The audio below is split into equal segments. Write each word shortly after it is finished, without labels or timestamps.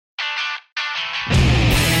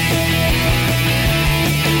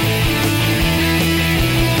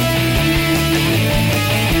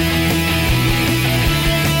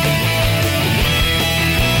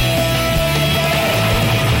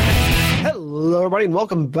Hello, everybody, and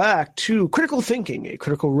welcome back to Critical Thinking, a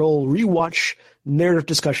Critical Role rewatch narrative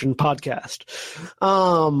discussion podcast.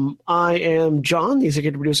 I am John, the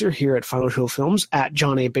executive producer here at Final Show Films, at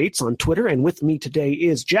John A. Bates on Twitter, and with me today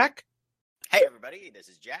is Jack. Hey, everybody, this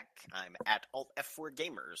is Jack. I'm at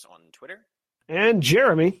AltF4Gamers on Twitter. And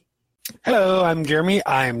Jeremy. Hello, I'm Jeremy.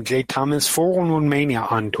 I'm J Thomas 411 Mania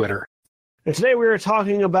on Twitter. And today we are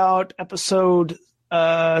talking about episode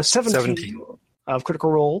 17 of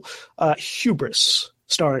Critical Role, Hubris,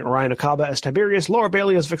 starring Ryan Acaba as Tiberius, Laura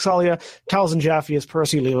Bailey as Vixalia, Taliesin Jaffe as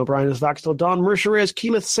Percy, Liam O'Brien as Vaxtel, Don Mercer as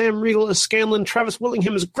Keyleth, Sam Riegel as Scanlan, Travis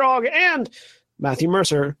Willingham as Grog, and Matthew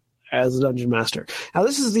Mercer as the Dungeon Master. Now,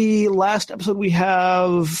 this is the last episode we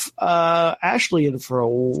have Ashley in for a...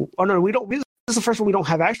 Oh, no, we don't... This is the first one we don't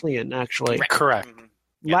have Ashley in, actually. Correct.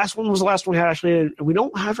 Mm-hmm. Last one was the last one we had Ashley in. We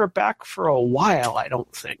don't have her back for a while, I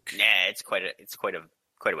don't think. Yeah, it's quite a way.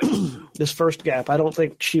 This first gap, I don't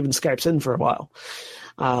think she even Skypes in for a while.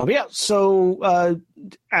 But yeah, so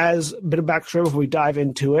as a bit of backstory before we dive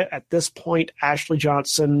into it, at this point, Ashley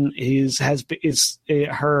Johnson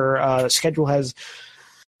her schedule has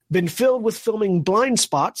been filled with filming Blind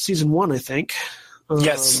Spot, season 1, I think.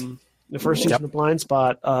 Yes. The first season of Blind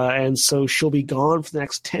Spot, and so she'll be gone for the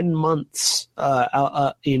next 10 months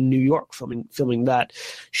in New York filming that.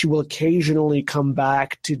 She will occasionally come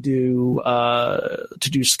back to do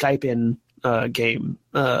Skype in game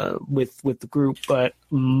with the group, but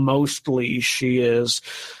mostly she is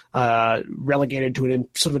relegated to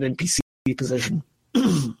sort of an NPC position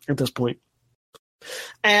at this point.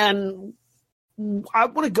 And I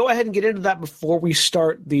want to go ahead and get into that before we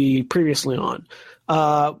start the previously on.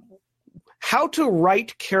 How to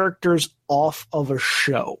write characters off of a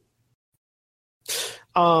show.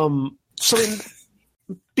 Because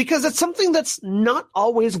it's something that's not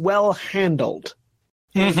always well handled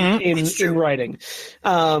in writing.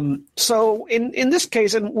 So in this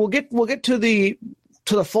case, and we'll get to the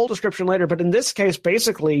full description later, but in this case,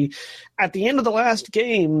 basically, at the end of the last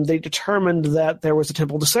game, they determined that there was a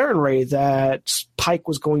temple to Sarenrae that Pike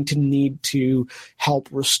was going to need to help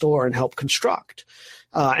restore and help construct.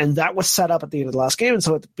 And that was set up at the end of the last game. And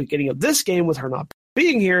so at the beginning of this game, with her not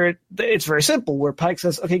being here, it's very simple, where Pike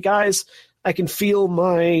says, okay, guys, I can feel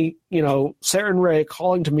my, Sarenrae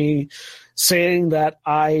calling to me, saying that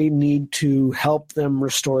I need to help them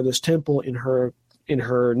restore this temple in her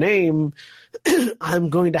name.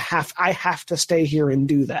 I have to stay here and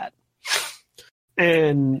do that.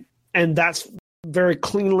 And that's very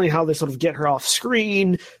cleanly how they sort of get her off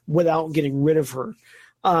screen without getting rid of her.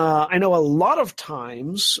 I know a lot of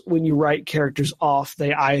times when you write characters off,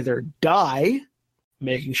 they either die,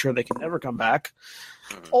 making sure they can never come back,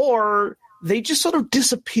 or they just sort of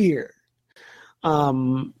disappear. I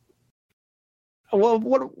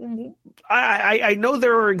know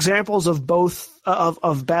there are examples of both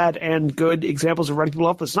of bad and good examples of writing people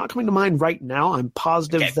off, but it's not coming to mind right now. I'm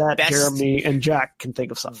positive that Jeremy and Jack can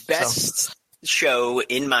think of something. Best show,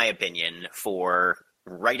 in my opinion, for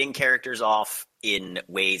writing characters off in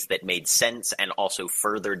ways that made sense and also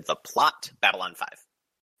furthered the plot, Babylon 5.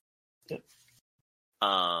 Yeah.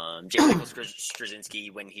 J. Michael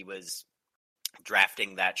Straczynski, when he was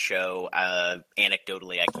drafting that show,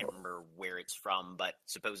 anecdotally, I can't remember where it's from, but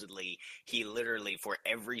supposedly he literally, for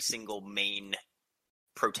every single main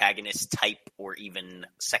protagonist type or even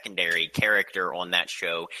secondary character on that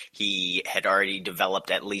show, he had already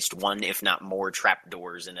developed at least one, if not more,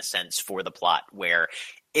 trapdoors in a sense for the plot, where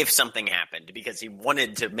if something happened, because he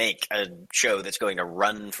wanted to make a show that's going to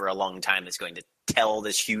run for a long time, that's going to tell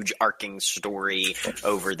this huge arcing story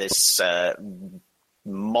over this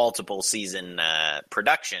multiple season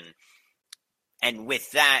production. And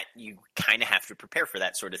with that, you kind of have to prepare for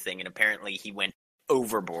that sort of thing. And apparently he went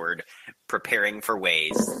overboard preparing for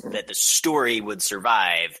ways that the story would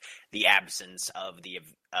survive the absence of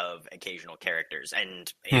occasional characters. And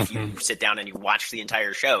if you sit down and you watch the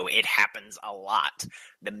entire show, it happens a lot.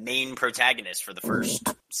 The main protagonist for the first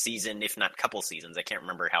season, if not couple seasons, I can't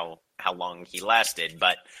remember how long he lasted,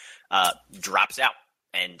 but drops out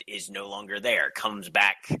and is no longer there, comes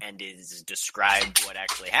back and is described what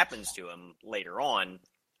actually happens to him later on.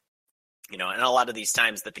 And a lot of these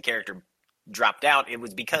times that the character dropped out, it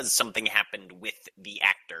was because something happened with the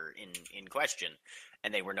actor in question,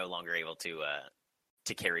 and they were no longer able to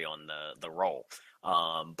carry on the role.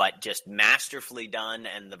 But just masterfully done,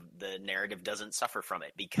 and the narrative doesn't suffer from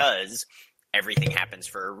it because everything happens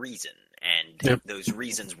for a reason, and those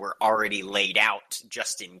reasons were already laid out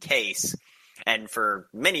just in case. And for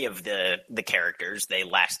many of the characters, they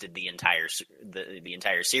lasted the entire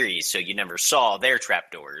series, so you never saw their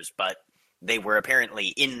trapdoors, but they were apparently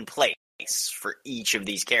in place for each of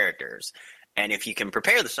these characters. And if you can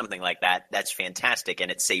prepare something like that, that's fantastic,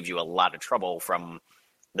 and it saves you a lot of trouble from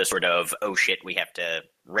the sort of, oh shit, we have to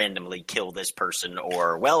randomly kill this person,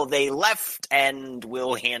 or, well, they left and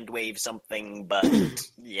we'll hand wave something, but,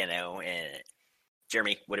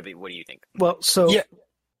 Jeremy, what do you think? Well,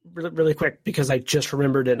 really quick, because I just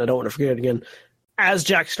remembered it and I don't want to forget it again. As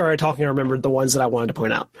Jack started talking, I remembered the ones that I wanted to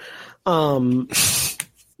point out. And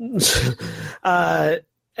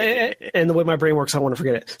the way my brain works, I want to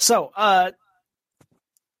forget it. So,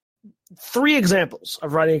 3 examples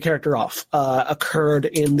of writing a character off occurred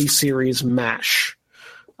in the series MASH,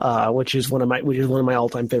 which is one of my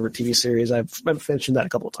all-time favorite TV series. I've mentioned that a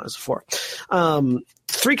couple of times before.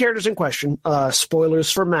 3 characters in question.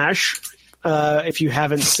 Spoilers for MASH. If you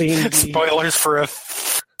haven't seen spoilers for a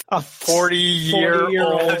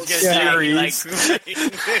 40-year-old series, a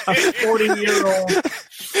 40-year-old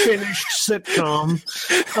finished sitcom.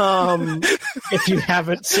 If you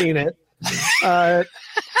haven't seen it.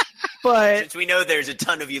 But since we know there's a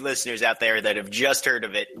ton of you listeners out there that have just heard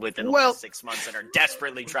of it within the last 6 months and are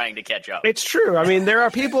desperately trying to catch up. It's true. I mean, there are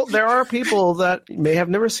people that may have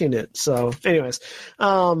never seen it. So, anyways,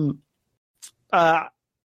 Colonel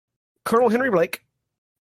Henry Blake,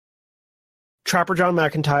 Trapper John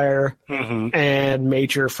McIntyre, and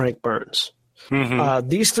Major Frank Burns.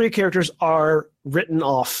 These 3 characters are written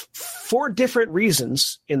off for different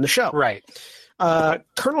reasons in the show. Right.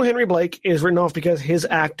 Colonel Henry Blake is written off because his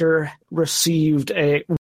actor received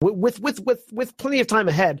with plenty of time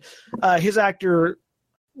ahead. His actor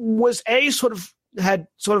was had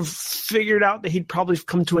figured out that he'd probably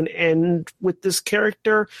come to an end with this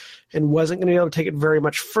character and wasn't going to be able to take it very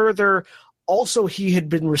much further. Also, he had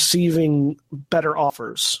been receiving better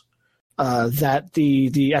offers that at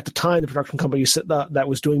the time the production company that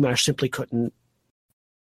was doing MASH simply couldn't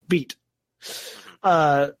beat.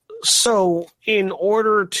 So in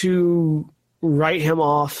order to write him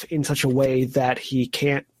off in such a way that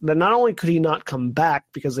that not only could he not come back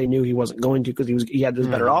because they knew he wasn't going to, because he had those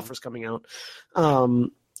better offers coming out,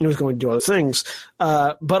 he was going to do other things,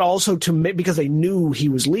 but also because they knew he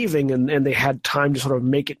was leaving and they had time to sort of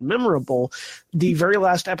make it memorable. The very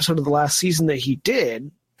last episode of the last season that he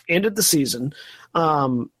did ended the season,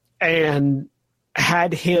 and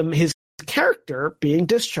had his character being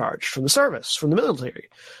discharged from the service, from the military,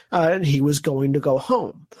 and he was going to go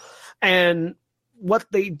home. And what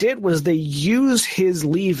they did was they used his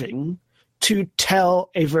leaving to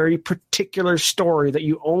tell a very particular story that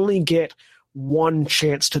you only get one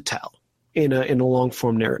chance to tell in a long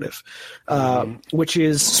form narrative, which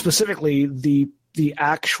is specifically the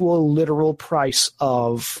actual literal price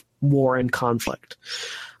of war and conflict.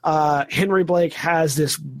 Henry Blake has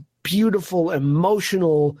this beautiful,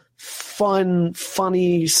 emotional, fun,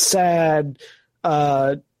 funny, sad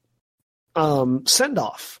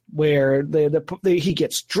send-off where he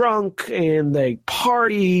gets drunk and they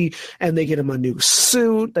party and they get him a new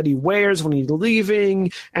suit that he wears when he's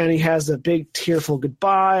leaving, and he has a big tearful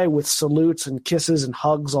goodbye with salutes and kisses and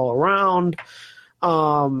hugs all around,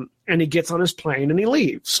 and he gets on his plane and he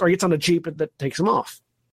leaves, or he gets on a Jeep that takes him off.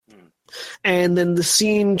 And then the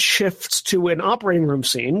scene shifts to an operating room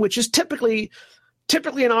scene, which is typically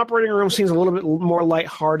an operating room scene is a little bit more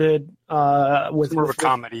lighthearted, with more of a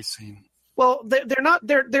comedy scene. Well,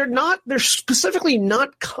 they're specifically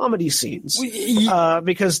not comedy scenes,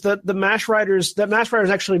 because the MASH writers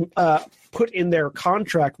actually put in their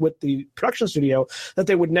contract with the production studio that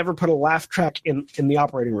they would never put a laugh track in the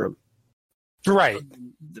operating room. Right.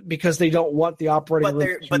 Because they don't want the operating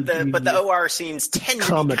room. But the OR scenes tend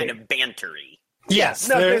to be kind of bantery. Yes,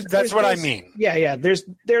 that's what I mean. Yeah.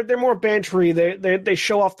 They're more bantery. They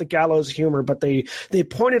show off the gallows humor, but they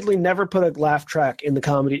pointedly never put a laugh track in the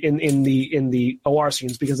comedy in the OR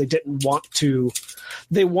scenes because they didn't want to.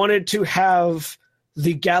 They wanted to have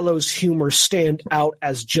the gallows humor stand out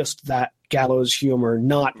as just that gallows humor,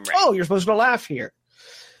 not you're supposed to laugh here.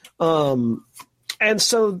 And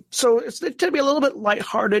so it tend to be a little bit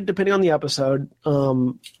lighthearted depending on the episode.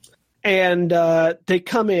 And they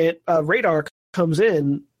come in. Radar comes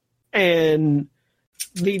in, and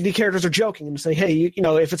the characters are joking and say, "Hey,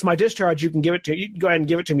 if it's my discharge, you can give it to you. Go ahead and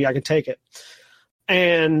give it to me. I can take it."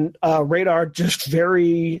 And Radar just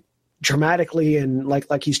very dramatically and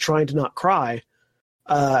like he's trying to not cry,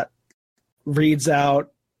 reads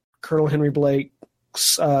out Colonel Henry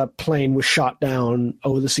Blake's plane was shot down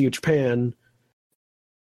over the Sea of Japan.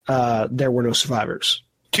 There were no survivors.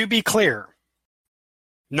 To be clear,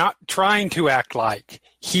 not trying to act like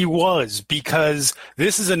he was, because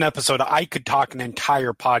this is an episode I could talk an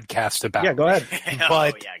entire podcast about. Yeah, go ahead.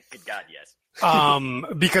 But yeah, good God, yes.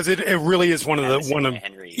 because it really is one of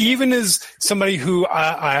Henry, even as somebody who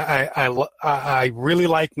I really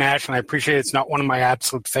like MASH, and I appreciate it's not one of my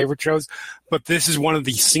absolute favorite shows, but this is one of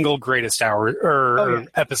the single greatest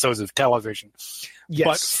episodes of television. Yes.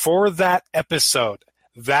 But for that episode,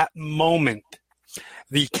 that moment,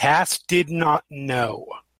 the cast did not know.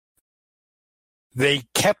 They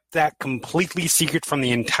kept that completely secret from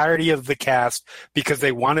the entirety of the cast because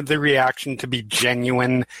they wanted the reaction to be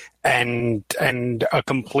genuine and a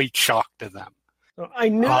complete shock to them. I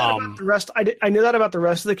knew that about the rest. I knew that about the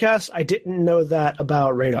rest of the cast. I didn't know that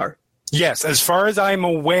about Radar. Yes, as far as I'm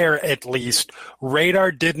aware, at least,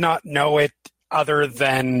 Radar did not know it other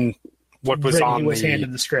than what was on was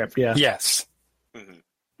handed the script. Yeah. Yes.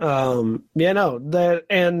 And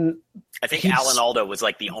I think Alan Alda was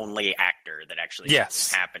like the only actor that actually knew what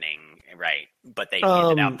was happening, right? But they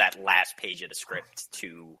handed out that last page of the script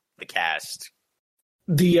to the cast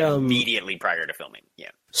immediately prior to filming. Yeah.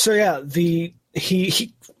 So yeah,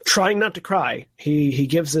 he trying not to cry. He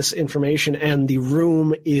gives this information, and the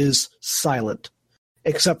room is silent,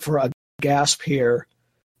 except for a gasp here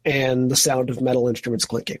and the sound of metal instruments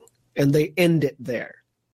clicking, and they end it there.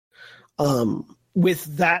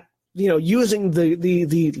 With that, using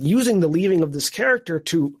the leaving of this character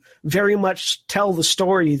to very much tell the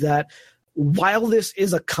story that while this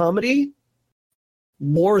is a comedy,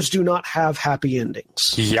 wars do not have happy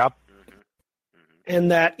endings. Yep.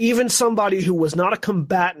 And that even somebody who was not a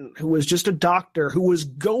combatant, who was just a doctor, who was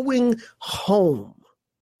going home,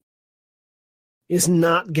 is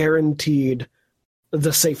not guaranteed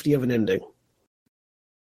the safety of an ending.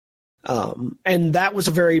 And that was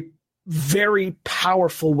a very, very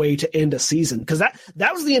powerful way to end a season, because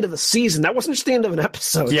that was the end of the season. That wasn't just the end of an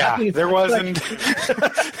episode. Yeah, there wasn't.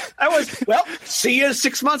 That was, well, see you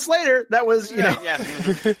 6 months later. That was,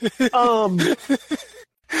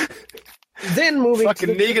 Then moving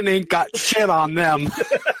fucking Negan ain't got shit on them.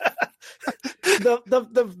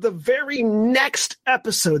 The very next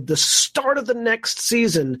episode, the start of the next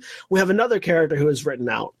season, we have another character who is written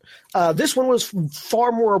out. This one was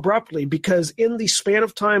far more abruptly, because in the span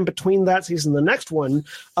of time between that season and the next one,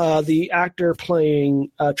 the actor playing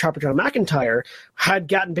Trapper John McIntyre had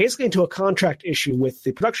gotten basically into a contract issue with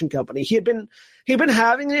the production company. He'd been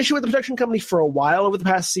having an issue with the production company for a while over the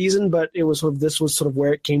past season, but this was sort of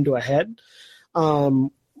where it came to a head.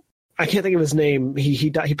 I can't think of his name. He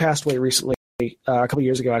passed away recently, a couple of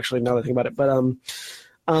years ago, actually, now that I think about it. But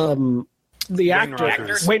the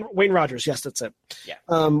actor, Wayne Rogers, yes, that's it. Yeah.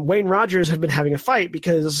 Wayne Rogers had been having a fight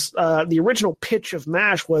because the original pitch of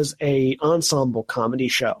MASH was a ensemble comedy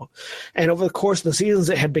show. And over the course of the seasons,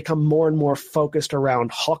 it had become more and more focused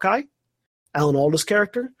around Hawkeye, Alan Alda's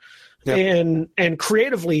character. Yep. And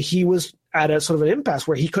creatively, he was at a sort of an impasse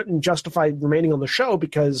where he couldn't justify remaining on the show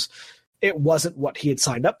because it wasn't what he had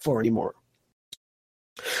signed up for anymore.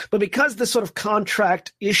 But because this sort of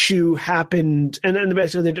contract issue happened, and then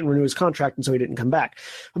basically they didn't renew his contract, and so he didn't come back.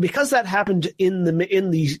 But because that happened in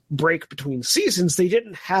the break between seasons, they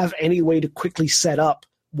didn't have any way to quickly set up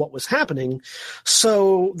what was happening.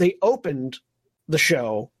 So they opened the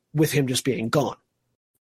show with him just being gone.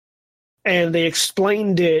 And they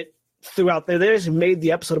explained it throughout. They just made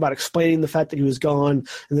the episode about explaining the fact that he was gone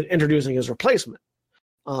and then introducing his replacement.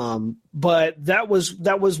 But that was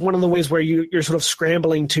one of the ways where you're sort of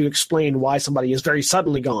scrambling to explain why somebody is very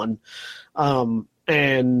suddenly gone,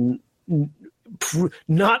 and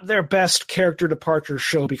not their best character departure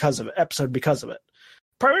episode because of it.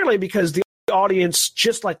 Primarily because the audience,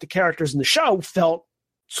 just like the characters in the show, felt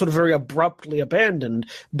sort of very abruptly abandoned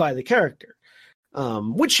by the character,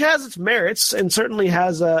 which has its merits and certainly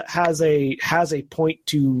has a point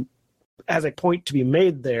to be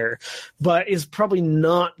made there, but is probably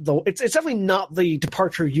not it's definitely not the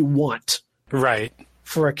departure you want, right,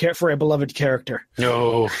 for a beloved character.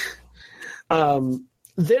 No.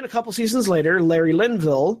 Then a couple seasons later, Larry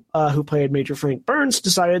Linville, who played Major Frank Burns,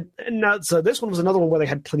 decided. So this one was another one where they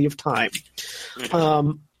had plenty of time.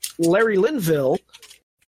 Larry Linville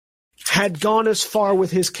had gone as far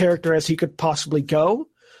with his character as he could possibly go,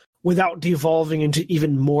 without devolving into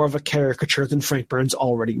even more of a caricature than Frank Burns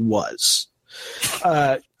already was.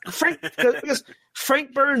 Because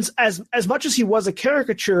Frank Burns, as much as he was a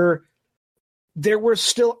caricature, there were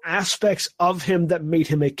still aspects of him that made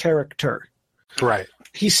him a character. Right.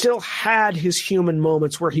 He still had his human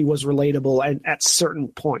moments where he was relatable and at certain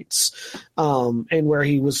points, and where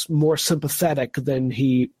he was more sympathetic than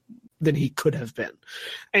he could have been.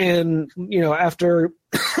 And after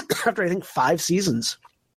I think 5 seasons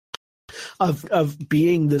of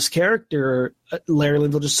being this character, Larry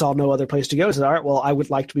Linville just saw no other place to go. He said, all right, well, I would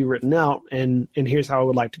like to be written out, and here's how I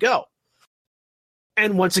would like to go.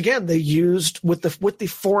 And once again, they used with the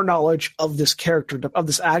foreknowledge of this character, of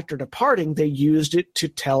this actor departing, they used it to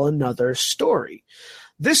tell another story.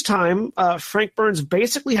 This time, Frank Burns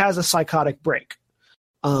basically has a psychotic break.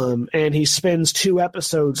 And he spends 2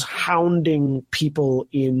 episodes hounding people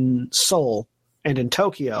in Seoul and in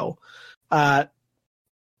Tokyo,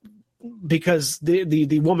 because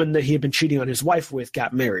the woman that he had been cheating on his wife with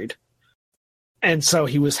got married. And so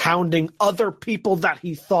he was hounding other people that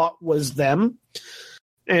he thought was them.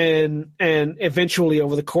 And eventually,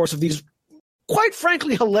 over the course of these quite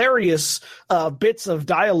frankly hilarious bits of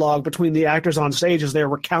dialogue between the actors on stage as they're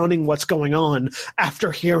recounting what's going on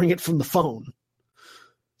after hearing it from the phone.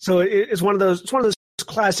 So it's one of those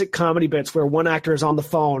classic comedy bits where one actor is on the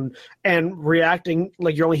phone and reacting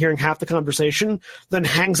like you're only hearing half the conversation, then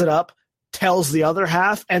hangs it up, tells the other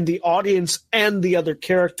half, and the audience and the other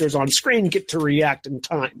characters on screen get to react in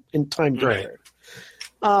time together.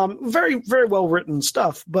 Right. Very, very well written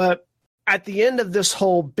stuff. But at the end of this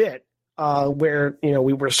whole bit, where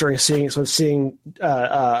we were seeing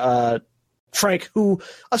Frank, who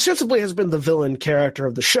ostensibly has been the villain character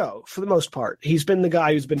of the show for the most part. He's been the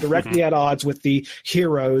guy who's been directly at odds with the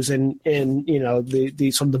heroes and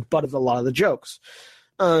the sort of the butt of a lot of the jokes.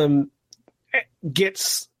 He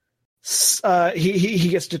gets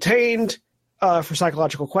detained for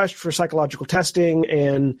psychological testing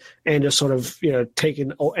and is sort of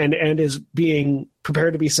taken and is being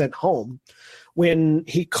prepared to be sent home when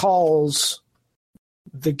he calls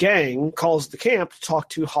the camp to talk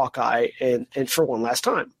to Hawkeye and for one last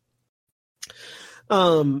time.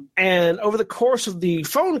 And over the course of the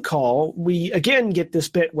phone call, we again get this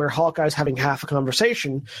bit where Hawkeye's having half a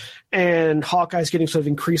conversation and Hawkeye's getting sort of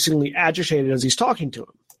increasingly agitated as he's talking to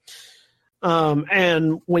him.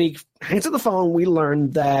 And when he hangs up the phone, we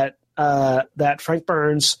learn that Frank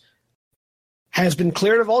Burns has been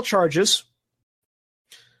cleared of all charges,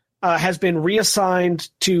 has been reassigned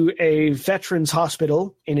to a veterans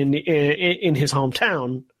hospital in his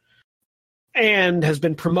hometown, and has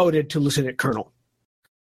been promoted to lieutenant colonel.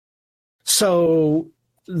 So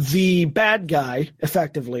the bad guy,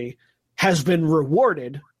 effectively, has been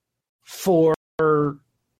rewarded for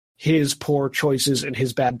his poor choices and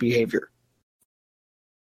his bad behavior.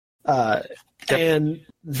 And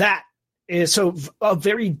that is so a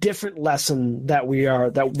very different lesson that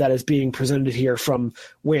is being presented here from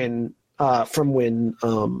when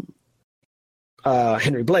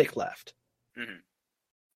Henry Blake left.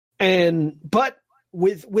 Mm-hmm. But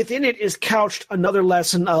within it is couched another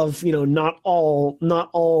lesson of not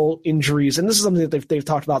all injuries, and this is something that they've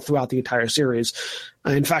talked about throughout the entire series.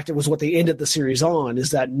 In fact, it was what they ended the series on,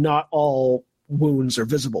 is that not all wounds are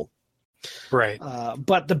visible. Right.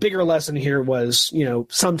 But the bigger lesson here was,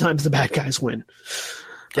 sometimes the bad guys win.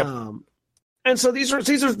 Yep. And so these are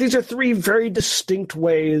 3 very distinct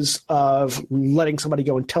ways of letting somebody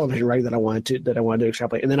go in television writing that I wanted to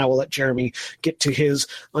extrapolate, and then I will let Jeremy get to his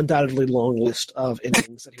undoubtedly long list of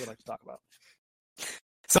endings that he would like to talk about.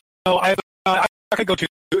 So I could go to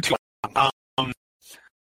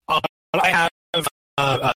I have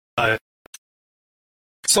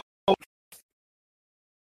so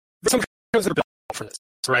some shows that are built for this,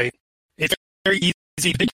 right? It's very easy,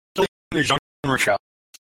 particularly in the genre show,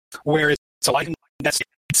 where it's a light and death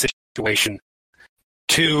situation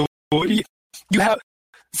to you have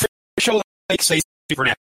for a show like, say,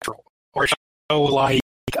 Supernatural, or a show like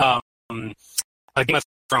Game of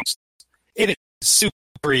Thrones. It is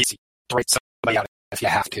super easy to write somebody out if you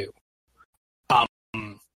have to.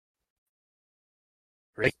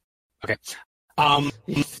 Ready? Okay.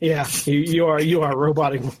 Yeah, you are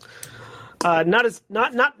roboting.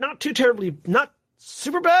 Not too terribly, not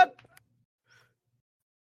super bad,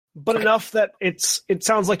 but okay. Enough that it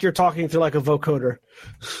sounds like you're talking through like a vocoder.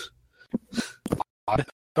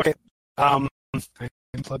 Okay. I'm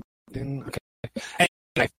plugged in. Okay.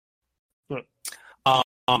 Anyway.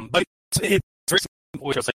 But it's very simple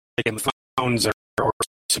with shows like Game of Thrones or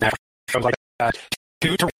shows like that to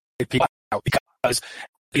write people out, because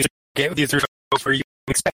these are shows where you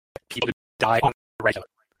expect people to die on the regular.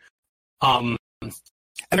 And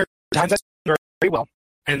there are times that's done very well,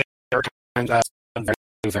 and there are times that's done very,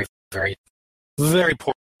 very, very, very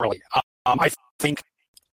poorly. I think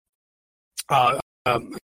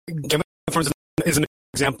Game of Thrones is an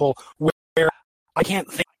example where I can't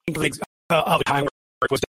think of a time where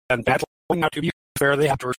it was done badly. Now, to be fair, they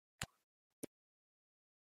have to.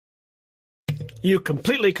 You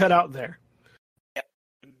completely cut out there. Yep.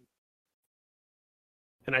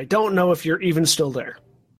 And I don't know if you're even still there.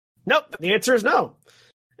 Nope, the answer is no.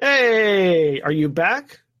 Hey, are you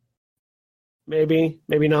back? Maybe,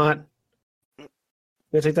 maybe not. I'm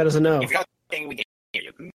going to take that as a no. If you're saying we hear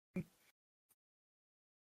you.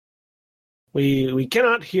 We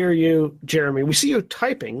cannot hear you, Jeremy. We see you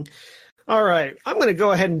typing. All right, I'm going to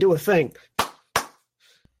go ahead and do a thing.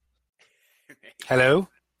 Hello?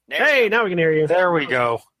 Hey, now we can hear you. There we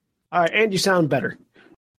go. All right, and you sound better.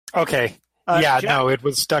 Okay. Jack? No, it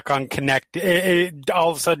was stuck on connect. All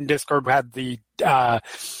of a sudden, Discord had the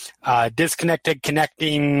disconnected,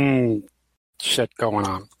 connecting shit going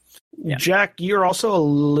on. Yeah. Jack, you're also a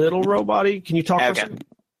little robot-y. Can you talk for a second?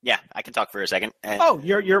 Yeah, I can talk for a second.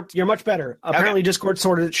 You're much better. Apparently, Discord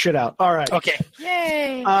sorted its shit out. All right. Okay.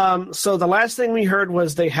 Yay! So the last thing we heard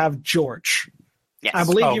was they have George. Yes. I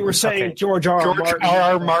believe you were saying George R. R. Martin. R.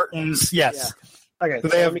 R. Martin's, yes. Yeah. Okay. So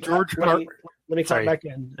they have George Martin. Let me call back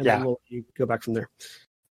in, and then you go back from there.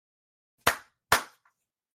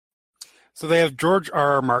 So they have George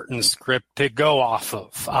R. R. Martin's script to go off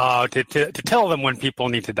of, to tell them when people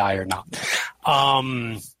need to die or not.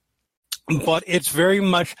 But it's very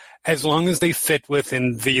much, as long as they fit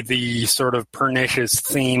within the sort of pernicious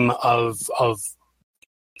theme of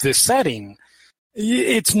the setting,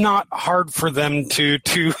 it's not hard for them to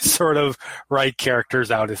sort of write characters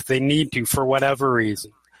out if they need to for whatever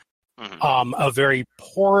reason. Mm-hmm. A very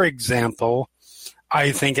poor example,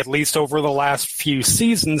 I think, at least over the last few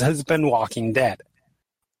seasons, has been Walking Dead.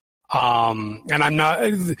 And I'm not,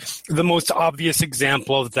 the most obvious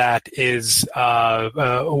example of that is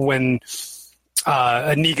when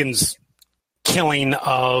Negan's killing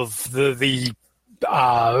of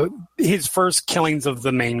his first killings of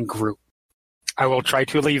the main group. I will try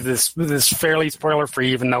to leave this fairly spoiler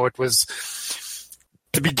free, even though it was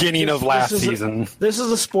the beginning of last season. This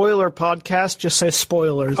is a spoiler podcast. Just say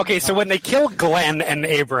spoilers. Okay, so when they kill Glenn and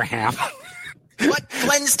Abraham. What?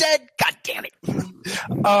 Glenn's dead? God damn it.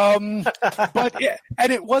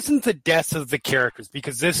 And it wasn't the deaths of the characters,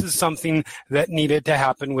 because this is something that needed to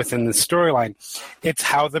happen within the storyline. It's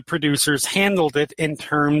how the producers handled it in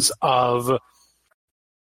terms of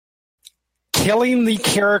killing the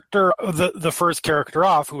character, the first character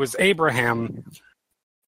off, who was Abraham,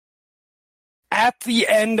 at the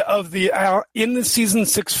end of in the season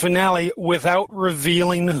 6 finale without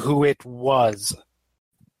revealing who it was.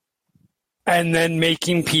 And then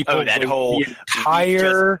making people that whole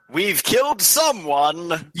entire we've killed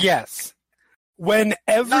someone. Yes. When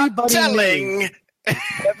everybody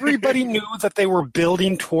knew that they were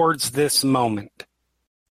building towards this moment.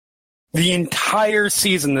 The entire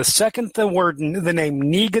season, the second the name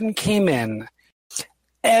Negan came in,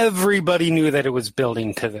 everybody knew that it was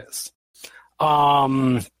building to this.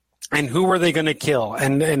 And who were they going to kill?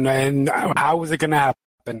 And how was it going to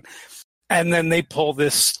happen? And then they pull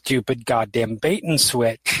this stupid goddamn bait and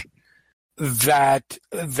switch that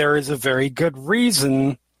there is a very good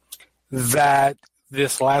reason that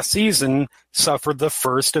this last season suffered the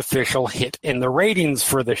first official hit in the ratings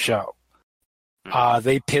for the show.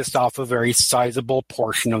 They pissed off a very sizable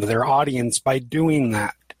portion of their audience by doing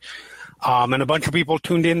that. And a bunch of people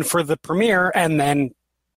tuned in for the premiere and then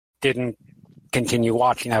didn't continue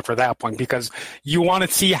watching after that point, because you want to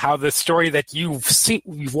see how the story that you've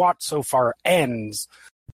watched so far ends,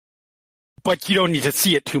 but you don't need to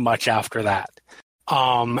see it too much after that.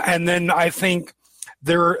 And then I think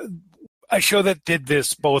a show that did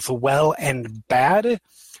this both well and bad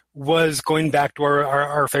was, going back to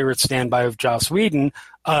our favorite standby of Joss Whedon,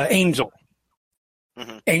 Angel.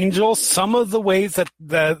 Mm-hmm. Angel, some of the ways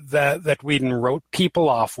that Whedon wrote people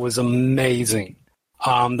off was amazing.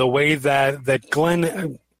 The way that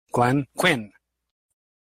Quinn,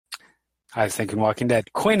 I was thinking Walking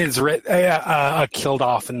Dead, Quinn is killed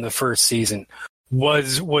off in the first season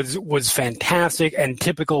was fantastic, and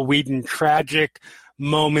typical Whedon tragic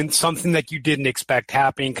moment, something that you didn't expect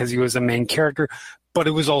happening because he was a main character, but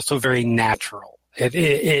it was also very natural.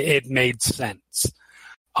 It made sense.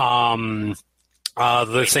 Who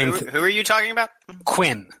are you talking about?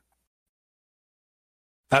 Quinn.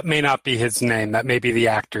 That may not be his name. That may be the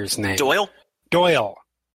actor's name. Doyle.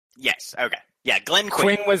 Yes. Okay. Yeah. Glenn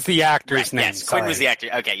Quinn. Quinn was the actor's name. Yes. Quinn was the actor.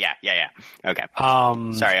 Okay. Yeah. Okay.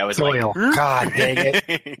 Sorry, I was Doyle. like, God dang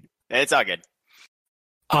it. It's all good.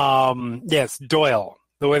 Yes, Doyle.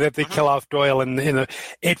 The way that they kill off Doyle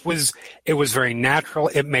it was very natural.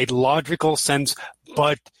 It made logical sense,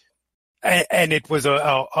 and it was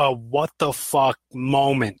a what the fuck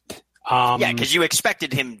moment. Because you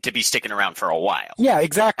expected him to be sticking around for a while. Yeah,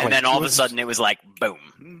 exactly. And then all of a sudden it was like,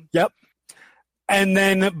 boom. Yep. And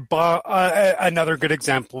then another good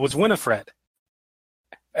example was Winifred.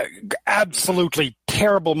 Absolutely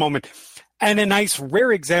terrible moment. And a nice,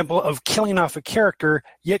 rare example of killing off a character,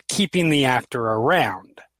 yet keeping the actor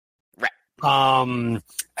around. Right.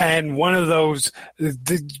 And one of those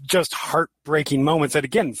just heartbreaking moments that,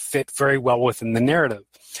 again, fit very well within the narrative.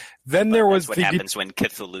 Then there was what happens when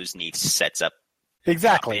Cthulhu's niece sets up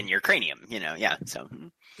exactly in your cranium, yeah. So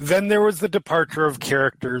then there was the departure of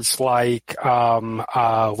characters like,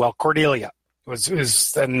 Cordelia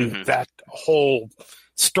that whole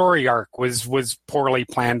story arc was poorly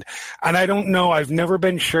planned. And I don't know, I've never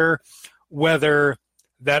been sure whether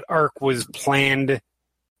that arc was planned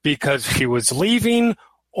because she was leaving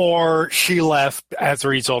or she left as a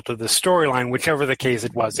result of the storyline. Whichever the case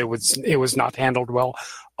it was not handled well,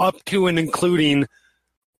 up to and including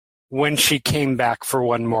when she came back for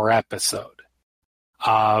one more episode,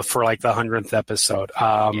 for like the 100th episode.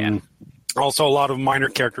 Also, a lot of minor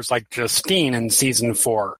characters like Justine in season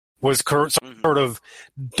 4 was sort of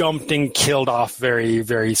dumped and killed off very,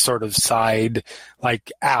 very sort of side, like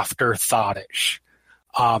afterthought-ish.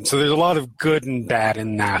 So there's a lot of good and bad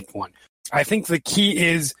in that one. I think the key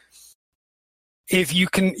is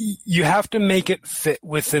you have to make it fit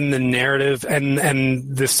within the narrative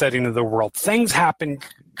and the setting of the world. Things happen,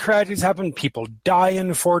 tragedies happen, people die,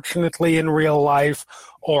 unfortunately, in real life,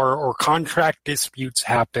 or contract disputes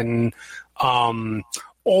happen,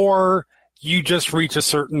 or you just reach a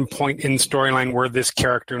certain point in storyline where this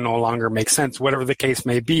character no longer makes sense, whatever the case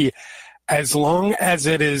may be. As long as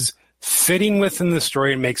it is fitting within the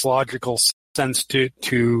story and makes logical sense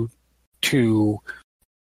to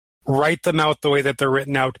write them out the way that they're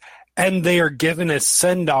written out, and they are given a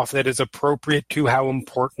send-off that is appropriate to how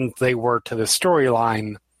important they were to the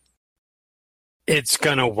storyline, it's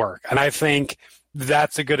going to work. And I think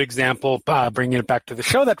that's a good example, bringing it back to the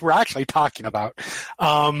show that we're actually talking about.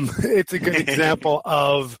 It's a good example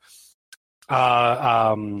of,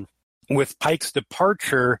 with Pike's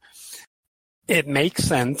departure, it makes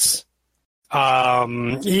sense.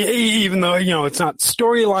 Even though, it's not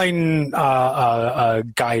storyline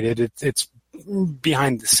guided, it's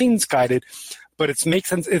behind the scenes guided, but it makes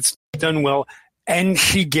sense. It's done well, and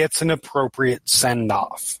she gets an appropriate send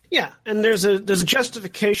off. Yeah, and there's a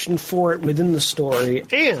justification for it within the story,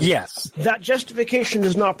 and yes, that justification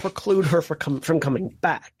does not preclude her from coming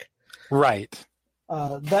back. Right.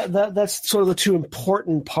 That's sort of the two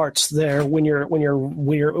important parts there when you're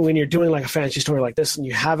doing like a fantasy story like this, and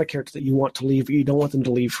you have a character that you want to leave, but you don't want them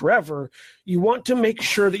to leave forever. You want to make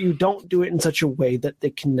sure that you don't do it in such a way that they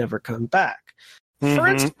can never come back. Mm-hmm. For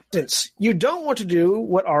instance, you don't want to do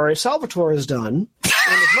what R.A. Salvatore has done.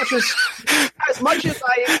 And as much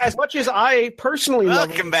as I personally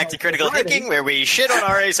welcome back to Critical Thinking, where we shit on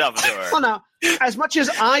R.A. Salvatore. Well, now, as much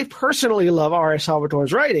as I personally love R.A.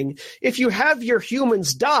 Salvatore's writing, if you have your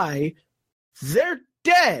humans die, they're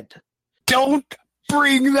dead. Don't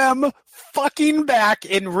bring them fucking back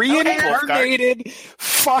in reincarnated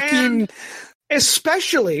fucking... And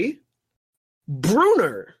especially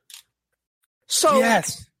Brunner. So,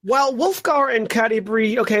 yes. While Wolfgar and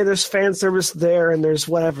Catti-Brie, okay, there's fan service there and there's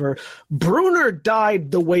whatever, Brunner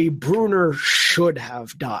died the way Brunner should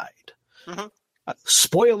have died. Mm-hmm.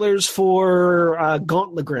 Spoilers for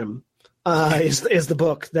Gauntlegrim is the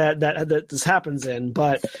book that this happens in,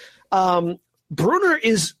 but Brunner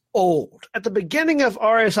is old. At the beginning of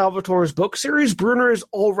R.A. Salvatore's book series, Brunner is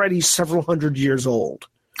already several hundred years old.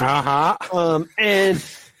 Uh-huh.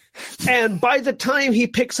 And by the time he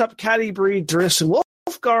picks up Catti-Brie, Driss, and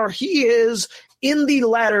Wolfgar, he is in the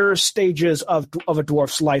latter stages of a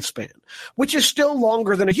dwarf's lifespan, which is still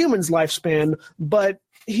longer than a human's lifespan, but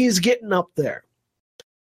he's getting up there.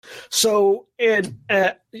 So,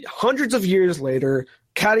 hundreds of years later,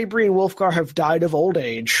 Catti-Brie and Wolfgar have died of old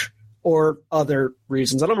age or other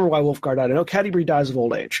reasons. I don't remember why Wolfgar died. I know Catti-Brie dies of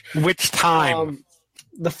old age. Which time?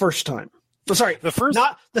 The first time. Sorry,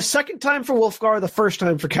 not the second time for Wolfgar, the first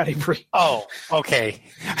time for Catti-Brie. Oh, okay.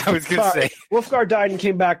 I was going to say. Wolfgar died and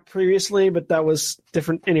came back previously, but that was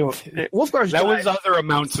different. Anyway, was other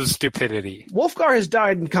amounts of stupidity. Wolfgar has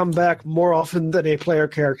died and come back more often than a player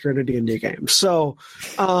character in a D&D game. So,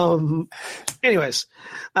 anyways,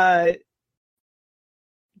 Catti-Brie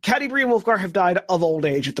and Wolfgar have died of old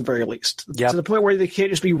age at the very least. Yep. To the point where they can't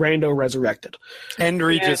just be rando resurrected. And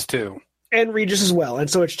Regis, too. And Regis as well. And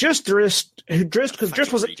so it's just Driss, because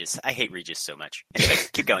Driss was... Regis. I hate Regis so much. Anyway,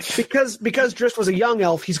 keep going. Because Driss was a young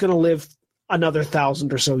elf, he's going to live another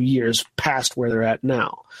 1,000 or so years past where they're at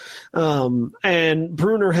now. And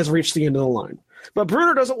Brunner has reached the end of the line. But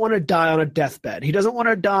Brunner doesn't want to die on a deathbed. He doesn't want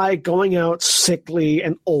to die going out sickly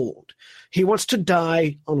and old. He wants to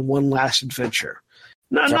die on one last adventure.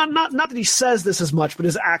 Not that he says this as much, but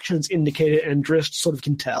his actions indicate it, and Driss sort of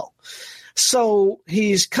can tell. So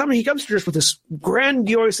he comes to Driss with this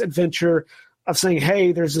grandiose adventure of saying,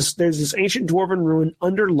 hey, there's this ancient dwarven ruin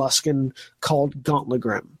under Luskan called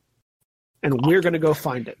Gauntlegrim, and we're going to go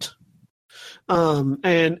find it.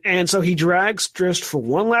 And so he drags Drizzt for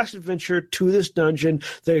one last adventure to this dungeon.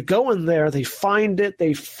 They go in there, they find it,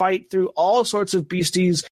 they fight through all sorts of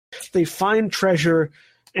beasties, they find treasure,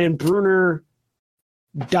 and Bruenor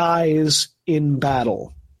dies in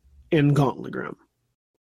battle in Gauntlegrim,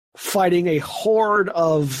 fighting a horde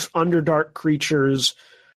of Underdark creatures,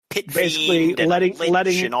 Pit basically fiend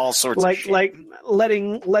letting and all sorts of shit.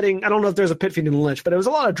 letting I don't know if there's a pit fiend and a lich, but it was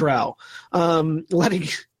a lot of drow, letting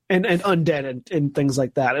and undead and things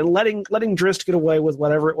like that, and letting Drizzt get away with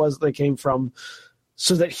whatever it was they came from,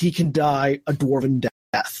 so that he can die a dwarven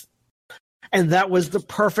death. And that was the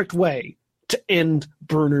perfect way to end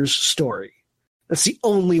Bruenor's story. That's the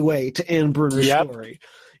only way to end Bruenor's story.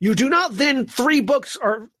 You do not then 3 books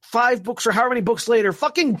or 5 books or however many books later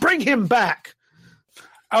fucking bring him back.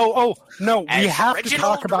 Oh, no, As we have to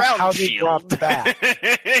Reginald talk about how they brought back.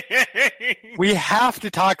 We have to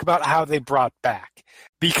talk about how they brought back,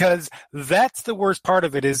 because that's the worst part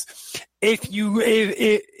of it. Is if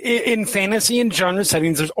in fantasy and genre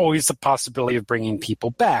settings, there's always the possibility of bringing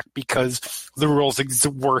people back because the rules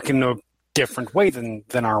work in a different way than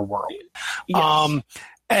our world. Yes.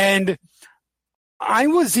 And I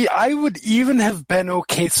would even have been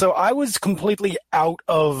okay. So I was completely out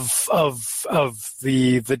of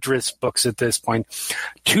the Drizzt books at this point.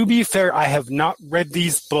 To be fair, I have not read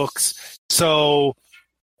these books, so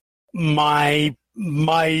I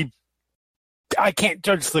can't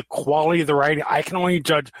judge the quality of the writing. I can only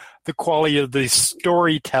judge the quality of the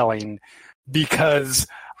storytelling because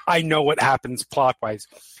I know what happens plot-wise.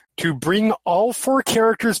 To bring all 4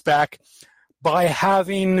 characters back by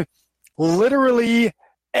having literally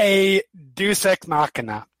a deus ex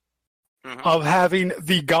machina of having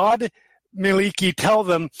the god Miliki tell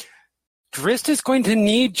them, Drizzt is going to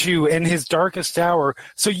need you in his darkest hour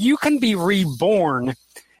so you can be reborn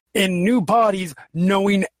in new bodies,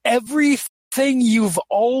 knowing everything you've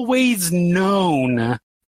always known.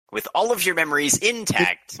 With all of your memories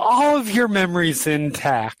intact. All of your memories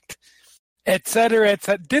intact. Et cetera, et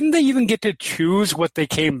cetera. Didn't they even get to choose what they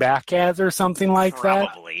came back as or something like that?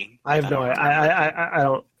 Probably. I have no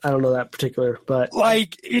idea. I don't know that particular, but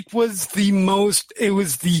like it was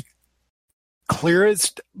the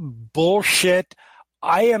clearest bullshit.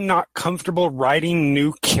 I am not comfortable writing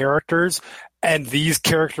new characters, and these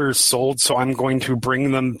characters sold, so I'm going to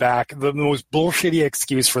bring them back. The most bullshitty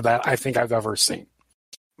excuse for that I think I've ever seen.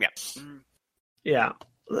 Yeah. Yeah.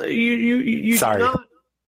 You Sorry.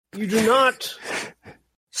 You do not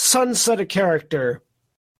sunset a character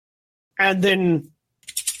and then,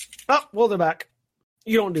 well, they're back.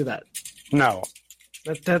 You don't do that. No.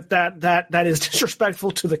 That is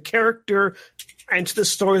disrespectful to the character and to the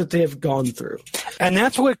story that they have gone through. And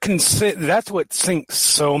that's what sinks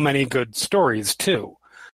so many good stories too.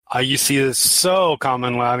 You see this so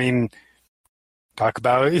commonly. I mean, talk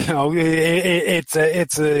about it's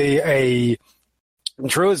a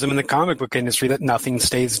truism in the comic book industry that nothing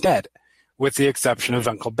stays dead, with the exception of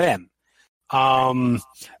Uncle Ben,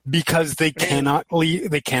 because they cannot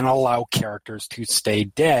allow characters to stay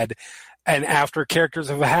dead, and after characters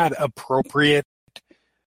have had appropriate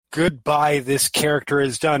goodbye, this character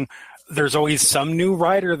is done. There's always some new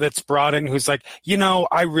writer that's brought in who's like,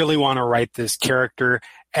 I really want to write this character,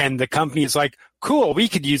 and the company is like, cool, we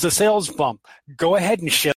could use a sales bump. Go ahead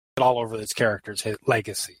and shit all over this character's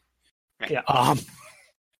legacy. Yeah.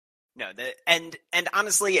 No, and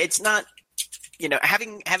honestly, it's not,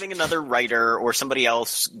 having another writer or somebody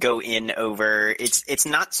else go in over, it's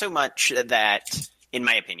not so much that, in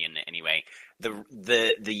my opinion anyway,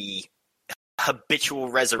 the habitual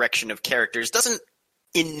resurrection of characters doesn't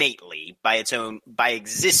innately by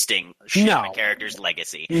existing shit on a character's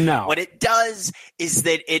legacy. No. What it does is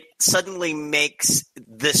that it suddenly makes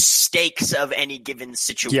the stakes of any given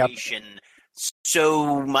situation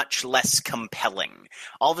so much less compelling.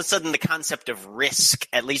 All of a sudden, the concept of risk,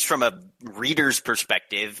 at least from a reader's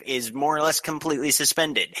perspective, is more or less completely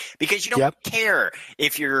suspended, because you don't care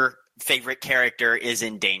if your favorite character is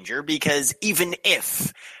in danger, because even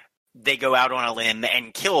if they go out on a limb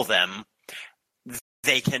and kill them,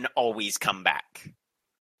 they can always come back.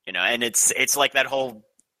 And it's like that whole,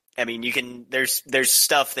 there's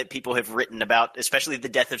stuff that people have written about, especially the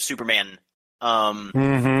death of Superman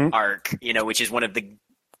arc, which is one of the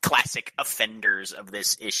classic offenders of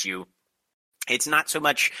this issue. It's not so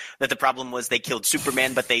much that the problem was they killed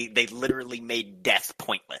Superman, but they literally made death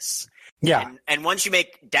pointless. Yeah. And once you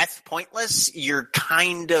make death pointless, you're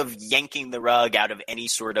kind of yanking the rug out of any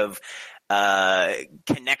sort of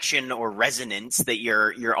connection or resonance that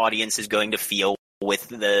your audience is going to feel with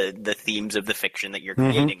the themes of the fiction that you're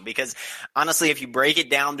creating. Because honestly, if you break it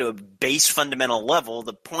down to a base fundamental level,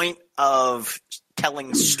 the point of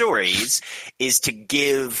telling stories is to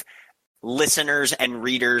give listeners and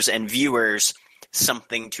readers and viewers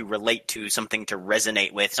something to relate to, something to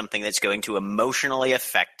resonate with, something that's going to emotionally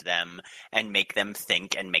affect them and make them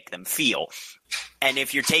think and make them feel. And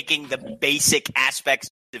if you're taking the basic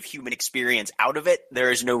aspects of human experience out of it,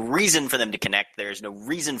 there is no reason for them to connect, there is no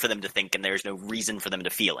reason for them to think, and there is no reason for them to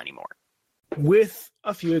feel anymore. With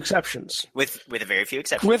a few exceptions. With a very few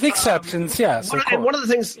exceptions. With exceptions, yes. And one of the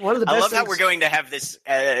best I love that things, we're going to have this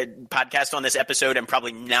podcast on this episode and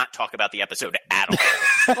probably not talk about the episode at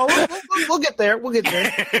all. we'll get there. We'll get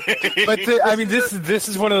there. But this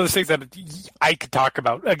is one of those things that I could talk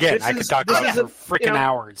about. Again, I could talk about it for freaking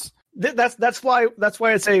hours. That's why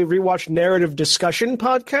it's a rewatch narrative discussion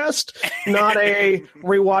podcast, not a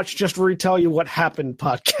rewatch just retell you what happened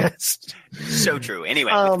podcast. So true.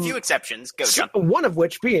 Anyway, with a few exceptions, go John. One of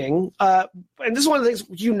which being, and this is one of the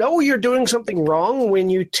things, you're doing something wrong when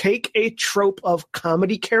you take a trope of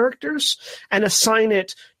comedy characters and assign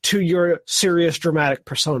it to your serious dramatic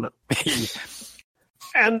persona.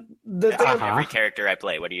 And the thing every character I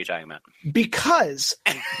play, what are you talking about? Because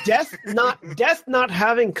death not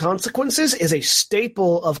having consequences is a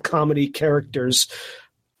staple of comedy characters.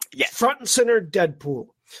 Yes. Front and center Deadpool.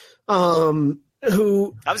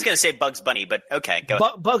 Who I was going to say Bugs Bunny, but okay, go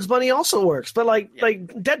ahead. Bugs Bunny also works, but like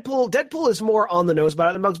Deadpool is more on the nose about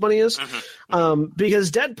it than Bugs Bunny is.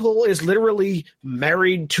 Because Deadpool is literally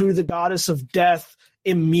married to the goddess of death,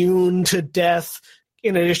 immune to death,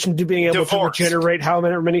 in addition to being able to regenerate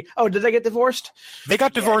however many. Oh, did they get divorced? They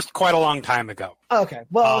got divorced quite a long time ago. Okay.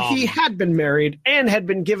 Well, he had been married and had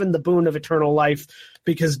been given the boon of eternal life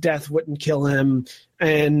because death wouldn't kill him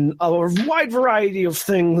and a wide variety of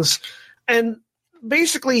things. And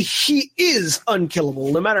basically, he is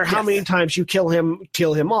unkillable. No matter how many times you kill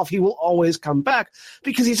him off, he will always come back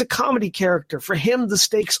because he's a comedy character. For him, the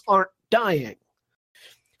stakes aren't dying.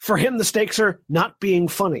 For him, the stakes are not being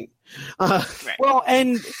funny. Right. Well,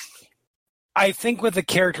 and I think with a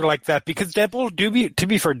character like that, because Deadpool, to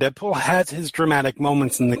be fair, Deadpool has his dramatic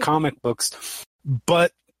moments in the comic books,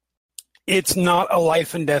 but it's not a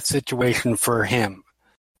life and death situation for him.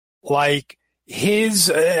 Like his,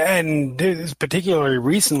 and particularly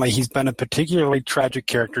recently, he's been a particularly tragic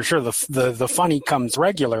character. Sure, the funny comes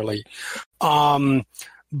regularly,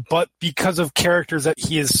 but because of characters that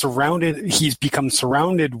he's become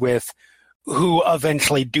surrounded with, who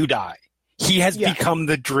eventually do die. He has become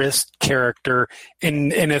the Drizzt character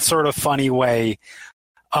in a sort of funny way.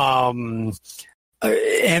 In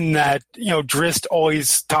that, Drizzt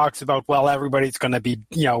always talks about, well, everybody's going to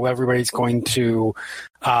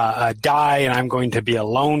die and I'm going to be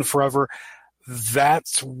alone forever.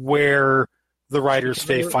 That's where the writers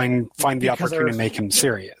find the opportunity to make him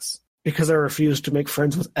serious. Because I refuse to make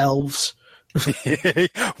friends with elves.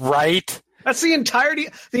 Right? That's the entirety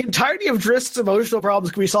of Drizzt's emotional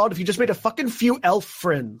problems can be solved if you just made a fucking few elf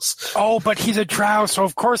friends. Oh, but he's a drow, so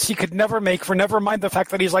of course he could never mind the fact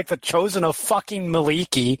that he's like the chosen of fucking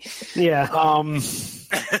Maliki. Yeah.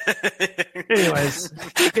 Anyways,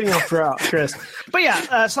 getting off Chris. But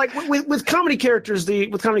yeah, it's like with comedy characters,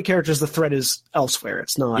 the threat is elsewhere.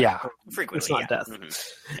 It's not. Yeah. Frequently, it's not death.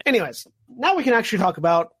 Mm-hmm. Anyways, now we can actually talk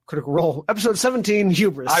about Critical Role, episode 17,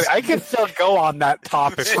 Hubris. I can still go on that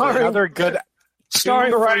topic for another good.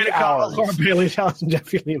 Starring Ryan hours. Laura Bailey, Thomas, and Jeff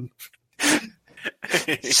Fillion.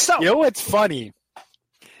 So, you know what's funny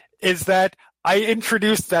is that I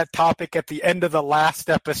introduced that topic at the end of the last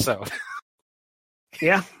episode.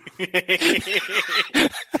 Yeah. And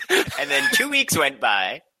then 2 weeks went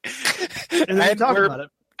by. And then we're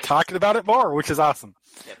talking about it more, which is awesome.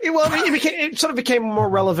 Well, it sort of became more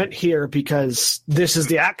relevant here because this is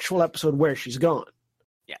the actual episode where she's gone.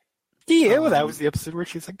 Yeah, well, that was the episode where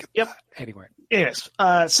she's like, yep. Anyway. Yes.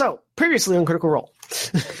 So, previously on Critical Role.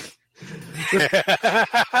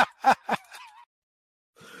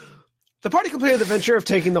 The party completed the venture of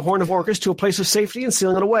taking the Horn of Orcus to a place of safety and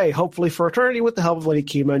sealing it away, hopefully for eternity with the help of Lady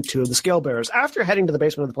Kima and two of the Scale Bearers. After heading to the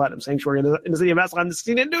basement of the Platinum Sanctuary in the city of Massillon and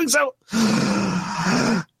succeeding in doing so,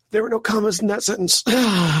 there were no commas in that sentence.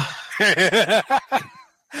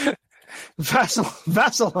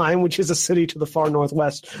 Vasselheim, which is a city to the far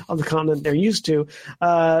northwest of the continent they're used to,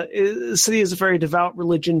 the city is a very devout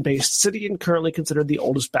religion-based city and currently considered the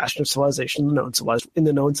oldest bastion of civilization in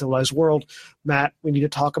the known civilized world. Matt, we need to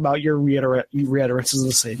talk about your reiterances of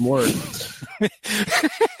the same word.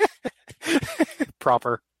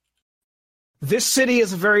 Proper. This city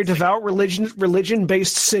is a very devout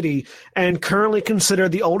religion-based city and currently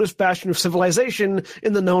considered the oldest bastion of civilization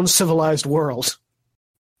in the known civilized world.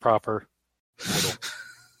 Proper.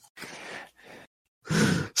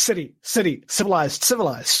 City, civilized.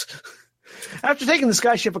 After taking the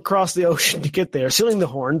skyship across the ocean to get there, sealing the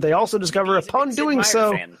horn, they also discover upon doing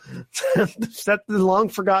so that the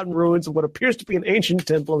long-forgotten ruins of what appears to be an ancient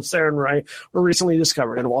temple of Sarenrae were recently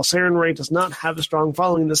discovered. And while Sarenrae does not have a strong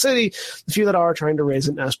following in the city, the few that are trying to raise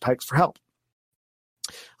it and ask Pikes for help.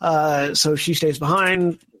 So she stays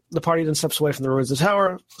behind. The party then steps away from the ruins of the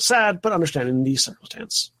tower, sad but understanding the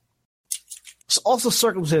circumstance. Also,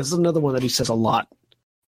 circumstance is another one that he says a lot.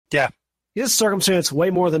 Yeah. He says circumstance way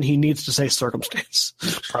more than he needs to say circumstance.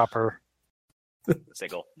 Proper.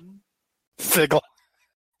 Sigil. You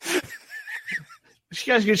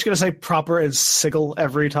guys are just going to say proper and sigil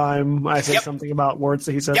every time I say something about words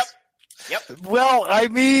that he says? Yep. Well, I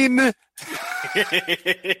mean...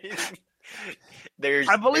 There's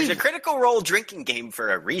a Critical Role drinking game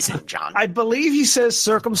for a reason, John. I believe he says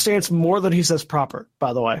circumstance more than he says proper,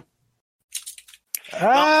 by the way.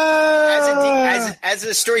 As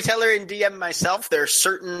a storyteller and DM myself, there are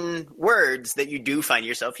certain words that you do find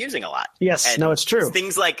yourself using a lot. Yes, and it's true.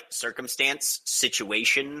 Things like circumstance,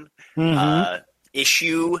 situation,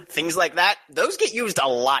 issue, things like that. Those get used a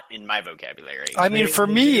lot in my vocabulary. I mean, for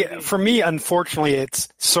me, unfortunately, it's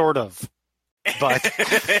sort of. But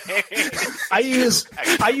I use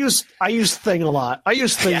thing a lot. I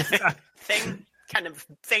use thing. Yeah. Kind of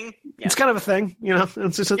thing. Yeah. It's kind of a thing,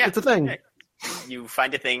 It's just it's a thing. You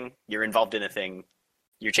find a thing, you're involved in a thing,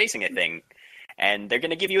 you're chasing a thing, and they're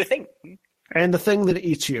going to give you a thing. And the thing that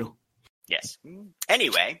eats you. Yes.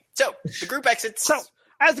 Anyway, so the group exits. So,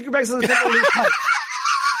 as the group exits the temple,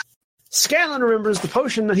 Scanlan remembers the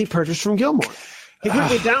potion that he purchased from Gilmore. He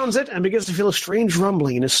quickly downs it and begins to feel a strange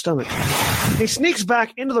rumbling in his stomach. He sneaks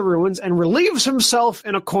back into the ruins and relieves himself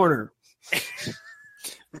in a corner.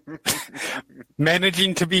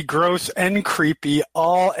 Managing to be gross and creepy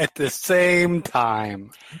all at the same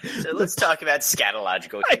time. So let's talk about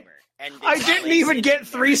scatological humor. I didn't even get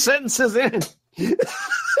 3 sentences in.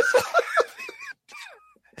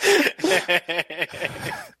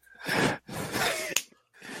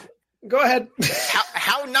 Go ahead.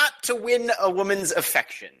 How not to win a woman's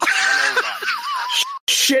affection.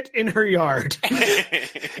 Shit in her yard.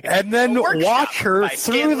 And then watch her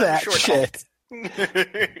through that shit.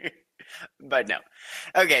 But no.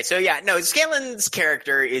 Okay, so Scanlan's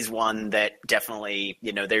character is one that definitely,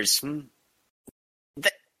 there's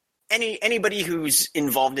anybody who's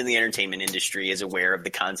involved in the entertainment industry is aware of the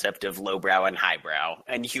concept of lowbrow and highbrow,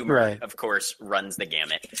 and humor, of course, runs the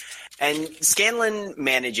gamut. And Scanlan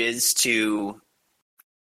manages to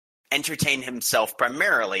entertain himself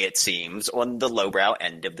primarily, it seems, on the lowbrow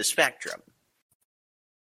end of the spectrum.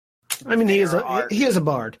 I mean, he is a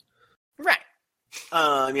bard. Right.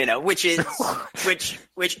 Which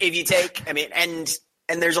if you take, and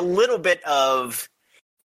there's a little bit of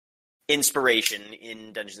inspiration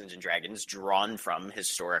in Dungeons and Dragons drawn from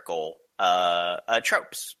historical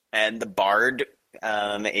tropes, and the bard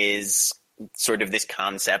is sort of this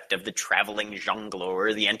concept of the traveling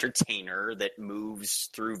jongleur, the entertainer that moves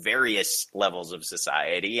through various levels of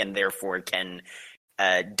society and therefore can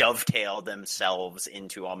dovetail themselves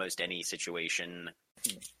into almost any situation,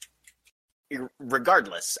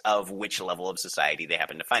 regardless of which level of society they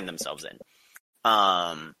happen to find themselves in.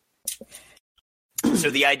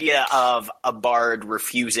 So the idea of a bard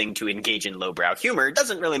refusing to engage in lowbrow humor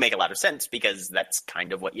doesn't really make a lot of sense, because that's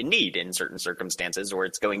kind of what you need in certain circumstances, or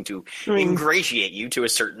it's going to ingratiate you to a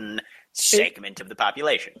certain segment of the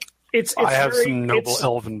population. I have some noble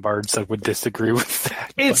elven bards that would disagree with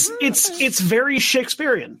that. It's very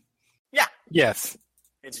Shakespearean. Yeah. Yes.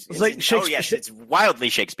 It's like Shakespeare. Oh yes, it's wildly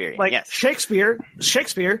Shakespearean. Like yes. Shakespeare,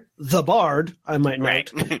 the bard, I might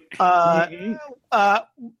note,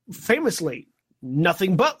 famously,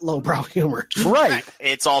 nothing but lowbrow humor. Right.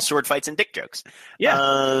 It's all sword fights and dick jokes.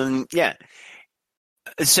 Yeah. Yeah.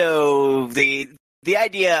 So the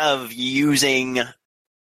idea of using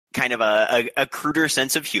kind of a cruder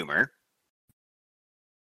sense of humor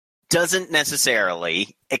doesn't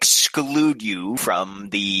necessarily exclude you from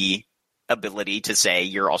the ability to say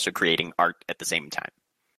you're also creating art at the same time.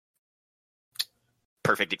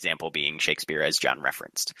 Perfect example being Shakespeare, as John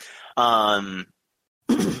referenced.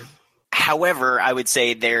 However, I would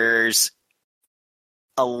say there's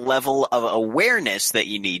a level of awareness that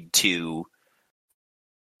you need to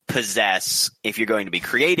possess if you're going to be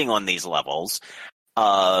creating on these levels,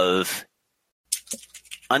 of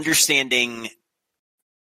understanding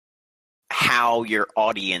how your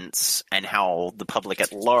audience and how the public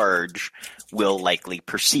at large will likely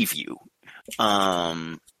perceive you.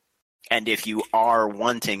 And if you are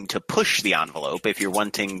wanting to push the envelope, if you're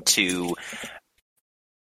wanting to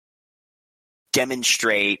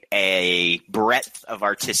demonstrate a breadth of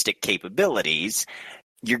artistic capabilities,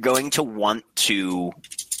 you're going to want to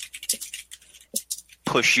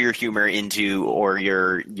push your humor into, or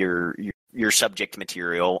your subject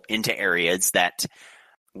material into areas that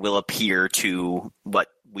will appear to what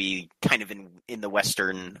we kind of in the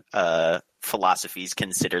Western philosophies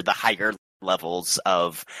consider the higher levels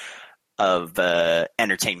of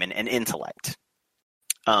entertainment and intellect.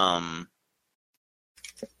 I'm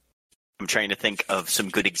trying to think of some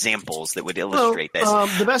good examples that would illustrate this.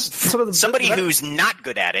 Somebody who's not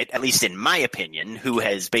good at it, at least in my opinion, who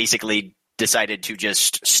has basically decided to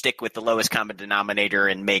just stick with the lowest common denominator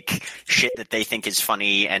and make shit that they think is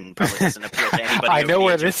funny and probably doesn't appeal to anybody. I know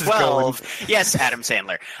where this is going. Yes, Adam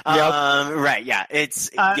Sandler. Yep. Right. Yeah. It's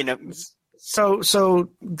So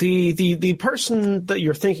the person that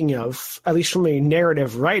you're thinking of, at least from a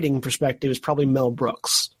narrative writing perspective, is probably Mel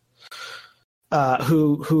Brooks,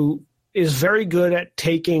 who is very good at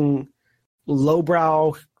taking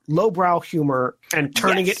lowbrow humor and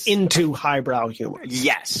turning it into highbrow humor.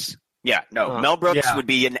 Yes. Yeah, no, Mel Brooks would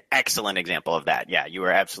be an excellent example of that. Yeah, you were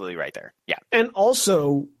absolutely right there. Yeah. And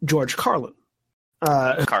also George Carlin.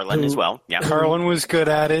 Carlin as well. Yeah. Carlin was good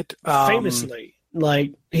at it. Famously.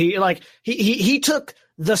 He took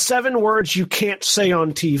the 7 words you can't say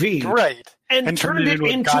on TV. Right. And turned it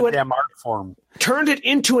into a goddamn art form. Turned it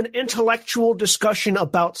into an intellectual discussion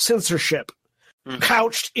about censorship,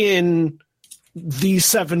 couched in these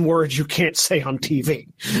 7 words you can't say on TV.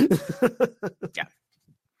 Yeah.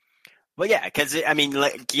 Well, yeah, because, I mean,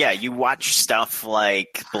 you watch stuff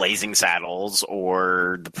like Blazing Saddles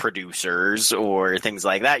or The Producers or things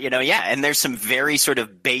like that, and there's some very sort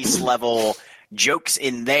of base level jokes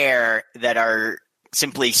in there that are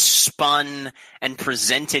simply spun and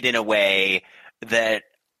presented in a way that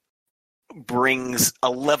brings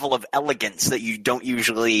a level of elegance that you don't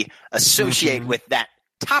usually associate with that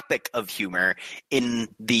topic of humor in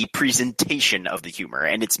the presentation of the humor,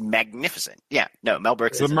 and it's magnificent. Yeah, no, Mel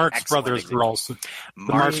Brooks. The Marx Brothers were also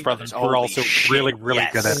really good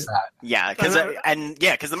at that. Yeah, because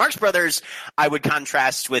the Marx Brothers, I would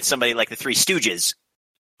contrast with somebody like the Three Stooges,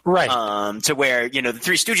 right? To where the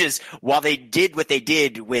Three Stooges, while they did what they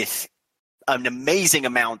did with an amazing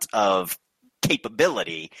amount of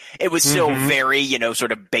capability, it was still very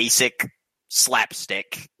sort of basic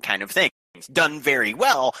slapstick kind of thing. Done very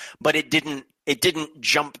well, but it didn't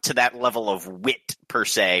jump to that level of wit per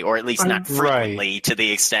se, or at least not frequently to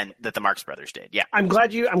the extent that the Marx Brothers did. Yeah, I'm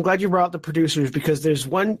glad you brought up The Producers, because there's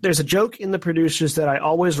a joke in The Producers that I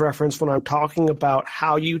always reference when I'm talking about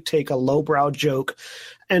how you take a lowbrow joke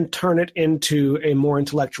and turn it into a more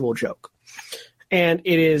intellectual joke. And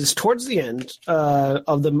it is towards the end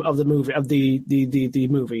of the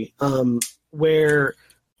movie where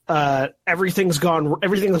everything has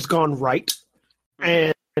gone right,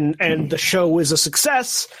 and the show is a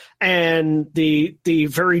success, and the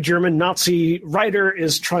very German Nazi writer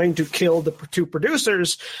is trying to kill the 2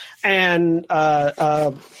 producers, and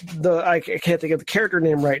I can't think of the character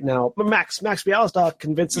name right now, but Max Bialystok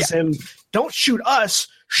convinces him, "Don't shoot us,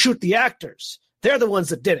 shoot the actors. They're the ones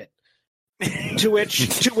that did it." to which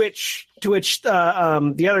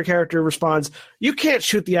the other character responds, "You can't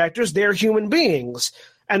shoot the actors; they're human beings."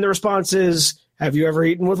 And the response is, "Have you ever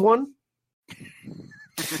eaten with one?"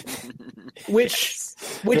 Which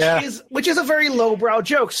is a very lowbrow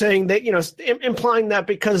joke, saying that implying that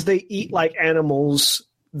because they eat like animals,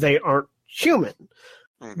 they aren't human.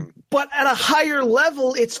 But at a higher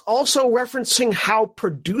level, it's also referencing how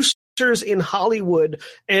producers in Hollywood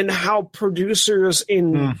and how producers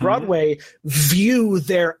in Broadway view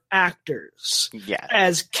their actors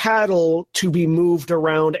as cattle to be moved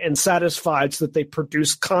around and satisfied so that they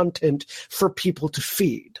produce content for people to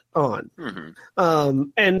feed on.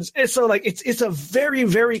 And so it's a very,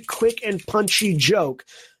 very quick and punchy joke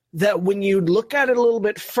that, when you look at it a little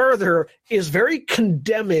bit further, is very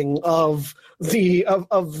condemning of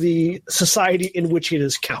the society in which it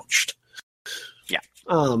is couched.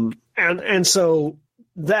 And so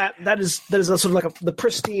that is a sort of like the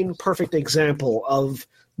pristine, perfect example of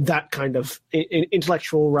that kind of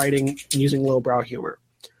intellectual writing using lowbrow humor.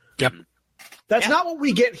 Yep. That's not what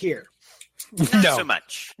we get here. Not so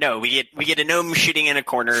much. No, we get a gnome shitting in a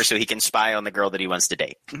corner so he can spy on the girl that he wants to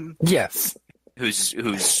date. Yes.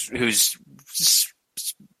 Who's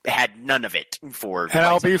had none of it for. And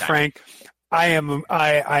I'll be frank, I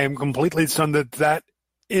am completely stunned that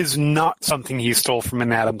is not something he stole from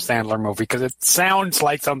an Adam Sandler movie, because it sounds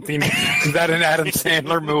like something that an Adam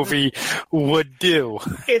Sandler movie would do.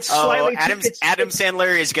 It's slightly Adam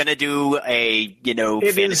Sandler is going to do a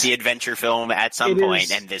fantasy adventure film at some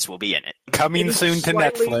point, and this will be in it. Coming soon to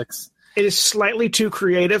Netflix. It is slightly too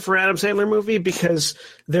creative for an Adam Sandler movie because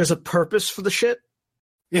there's a purpose for the shit.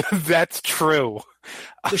 Yeah, that's true.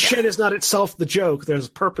 The shit is not itself the joke. There's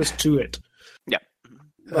a purpose to it. Yeah.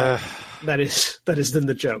 That is then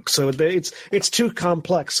the joke. So it's too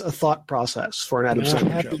complex a thought process for an Adam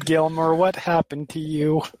Sandler Happy joke. Gilmore, what happened to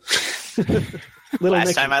you?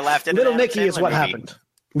 Last time I laughed at Little an Nicky Adam is what Sandler movie. happened.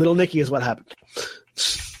 Little Nicky is what happened.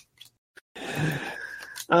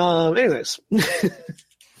 Anyways.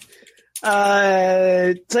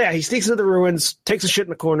 So yeah, he sneaks into the ruins, takes a shit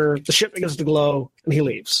in the corner, the shit begins to glow, and he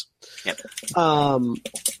leaves. Yep.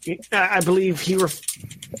 I believe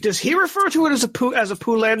does he refer to it as a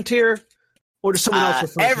Poolantir, or does someone else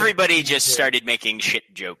refer to it? Everybody just started making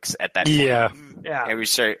shit jokes at that point. Yeah.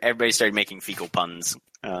 Everybody started making fecal puns.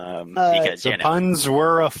 Because, the puns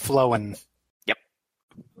were a-flowing. Yep.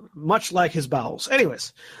 Much like his bowels.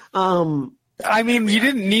 Anyways. I mean, you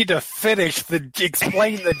didn't need to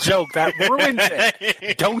explain the joke. That ruins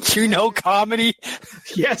it. Don't you know comedy?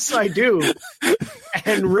 Yes, I do.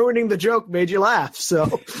 And ruining the joke made you laugh,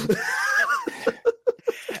 so.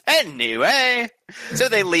 Anyway, so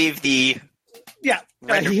they leave the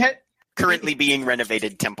currently being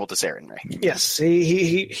renovated temple to Sarenrae. Yes,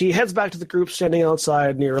 he heads back to the group standing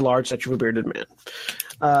outside near a large statue of a bearded man.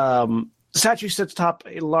 The statue sits atop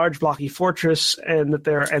a large blocky fortress, and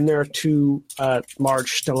there are two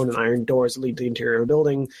large stone and iron doors that lead to the interior of the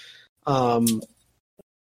building. And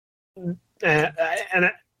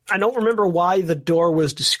I don't remember why the door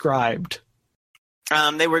was described.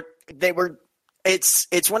 They were.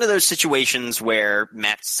 It's one of those situations where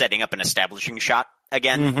Matt's setting up an establishing shot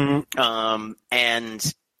again. Mm-hmm.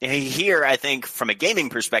 And here, I think, from a gaming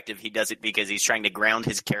perspective, he does it because he's trying to ground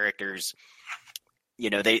his characters.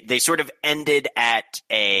 They sort of ended at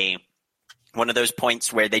one of those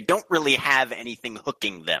points where they don't really have anything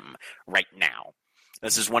hooking them right now.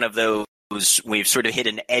 This is one of those, we've sort of hit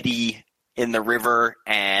an eddy in the river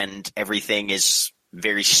and everything is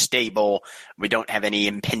very stable. We don't have any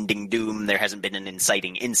impending doom. There hasn't been an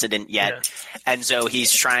inciting incident yet. Yeah. And so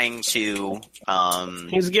he's trying to...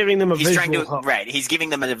 he's giving them a visual hook. Right. He's giving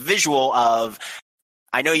them a visual of...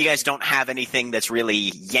 I know you guys don't have anything that's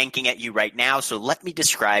really yanking at you right now, so let me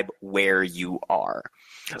describe where you are.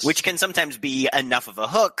 Yes. Which can sometimes be enough of a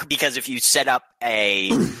hook, because if you set up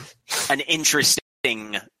an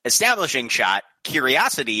interesting establishing shot,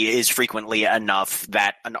 curiosity is frequently enough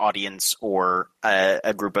that an audience or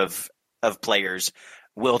a group of players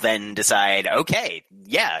will then decide, okay,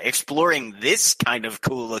 yeah, exploring this kind of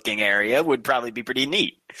cool-looking area would probably be pretty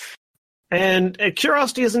neat. And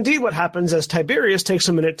curiosity is indeed what happens as Tiberius takes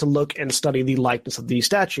a minute to look and study the likeness of the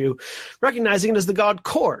statue, recognizing it as the god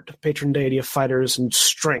Cord, patron deity of fighters and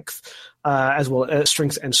strength, as well as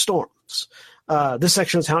strength and storms. This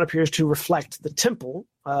section of town appears to reflect the temple,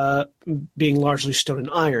 being largely stone and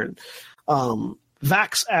iron.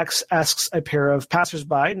 Vax asks a pair of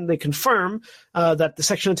passersby, and they confirm that the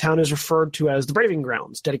section of town is referred to as the Braving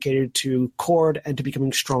Grounds, dedicated to Cord and to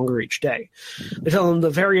becoming stronger each day. They tell them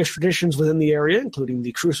the various traditions within the area, including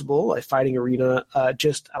the Crucible, a fighting arena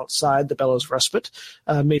just outside the Bellows Respite,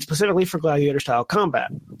 made specifically for gladiator-style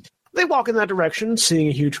combat. They walk in that direction, seeing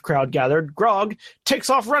a huge crowd gathered. Grog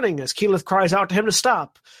takes off running as Keyleth cries out to him to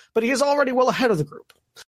stop, but he is already well ahead of the group.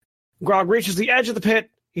 Grog reaches the edge of the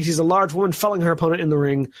pit. He sees a large woman felling her opponent in the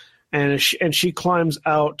ring, and she climbs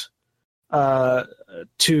out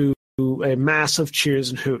to a mass of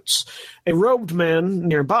cheers and hoots. A robed man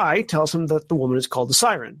nearby tells him that the woman is called the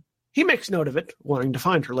Siren. He makes note of it, wanting to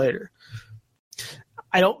find her later.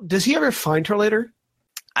 Does he ever find her later?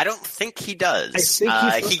 I don't think he does.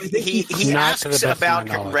 I think he asks about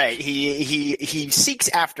her. Right. He seeks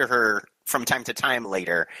after her from time to time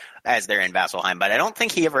later as they're in Vasselheim, but I don't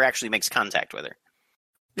think he ever actually makes contact with her.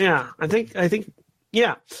 Yeah, I think,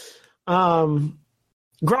 yeah.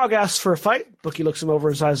 Grog asks for a fight. Bookie looks him over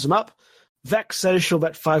and sizes him up. Vex says she'll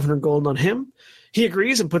bet 500 gold on him. He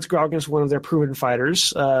agrees and puts Grog against one of their proven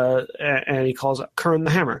fighters, and he calls up Curran the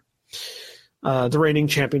Hammer, the reigning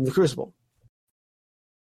champion of the Crucible.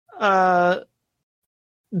 The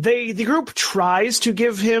group tries to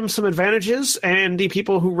give him some advantages, and the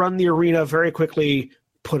people who run the arena very quickly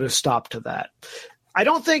put a stop to that. I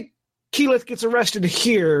don't think Keyleth gets arrested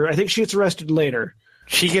here. I think she gets arrested later.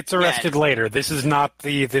 She gets arrested later. This is not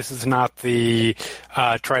the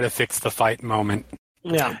try to fix the fight moment.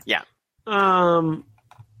 Yeah. Yeah.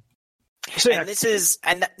 So, yeah.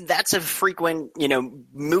 And that's a frequent,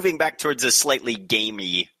 moving back towards a slightly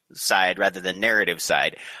gamey side rather than narrative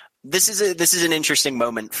side. This is an interesting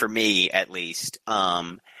moment for me, at least,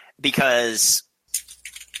 because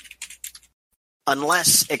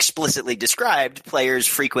unless explicitly described, players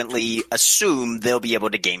frequently assume they'll be able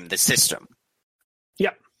to game the system.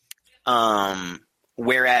 Yep.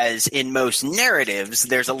 Whereas in most narratives,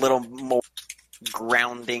 there's a little more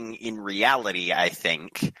grounding in reality, I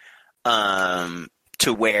think,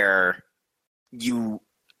 to where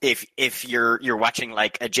if you're watching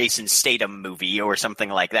like a Jason Statham movie or something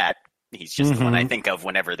like that, he's just the one I think of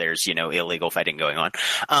whenever there's illegal fighting going on.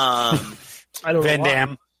 I don't know. Van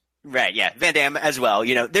Damme. Right, yeah, Van Damme as well.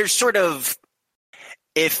 There's sort of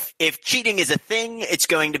if cheating is a thing, it's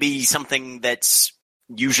going to be something that's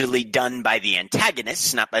usually done by the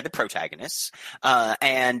antagonists, not by the protagonists,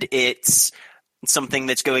 and it's something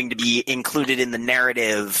that's going to be included in the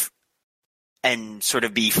narrative and sort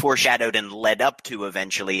of be foreshadowed and led up to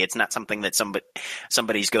eventually. It's not something that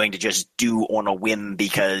somebody's going to just do on a whim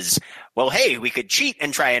because, well, hey, we could cheat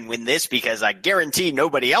and try and win this because I guarantee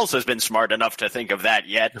nobody else has been smart enough to think of that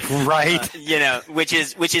yet. Right. Which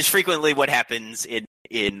is frequently what happens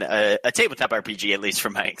in a tabletop RPG, at least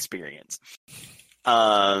from my experience.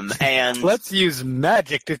 And let's use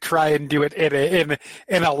magic to try and do it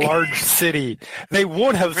in a large city. They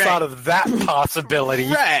would have thought of that possibility.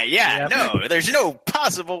 Right, yeah. No, there's no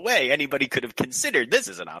possible way anybody could have considered this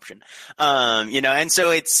as an option. And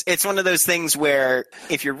so it's one of those things where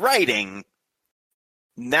if you're writing,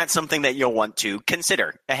 that's something that you'll want to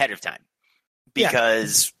consider ahead of time.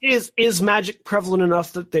 Because is magic prevalent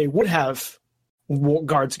enough that they would have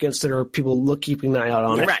guards against it or people keeping an eye out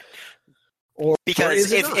on it? Right.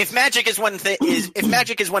 Because if magic is if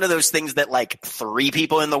magic is one of those things that like 3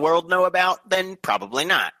 people in the world know about, then probably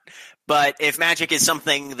not. But if magic is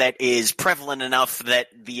something that is prevalent enough that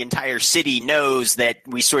the entire city knows that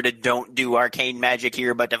we sort of don't do arcane magic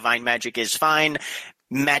here, but divine magic is fine,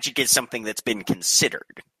 magic is something that's been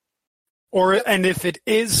considered. And if it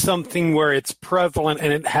is something where it's prevalent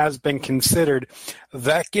and it has been considered,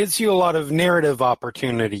 that gives you a lot of narrative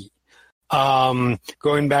opportunity.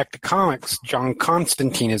 Going back to comics, John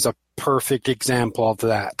Constantine is a perfect example of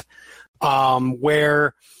that,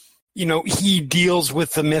 where, he deals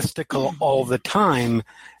with the mystical all the time,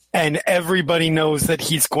 and everybody knows that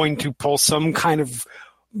he's going to pull some kind of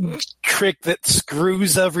trick that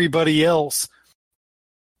screws everybody else.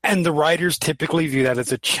 And the writers typically view that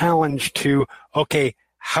as a challenge to, okay,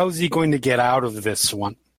 how's he going to get out of this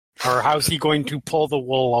one? Or how's he going to pull the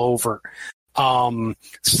wool over?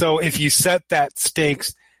 So if you set that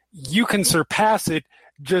stakes, you can surpass it.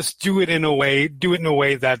 Just do it in a way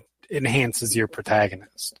that enhances your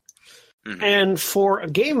protagonist. Mm-hmm. And for a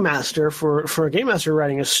game master, for a game master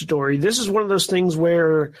writing a story, this is one of those things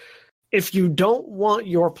where if you don't want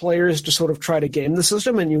your players to sort of try to game the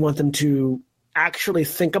system and you want them to actually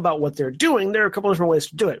think about what they're doing, there are a couple of different ways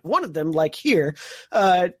to do it. One of them, like here,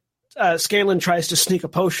 Scanlan tries to sneak a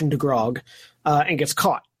potion to Grog and gets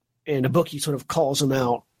caught. And a bookie sort of calls him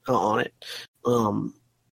out on it.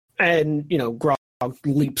 And, Grog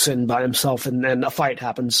leaps in by himself and then a fight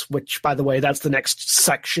happens, which, by the way, that's the next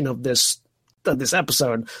section of this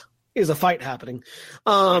episode, is a fight happening.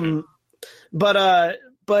 But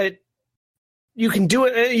you can do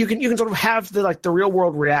it. You can sort of have the real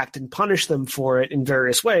world react and punish them for it in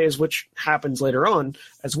various ways, which happens later on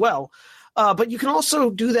as well. But you can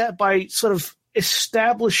also do that by sort of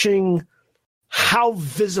establishing how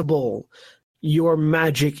visible your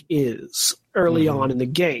magic is early on in the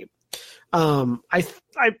game. I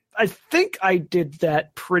think I did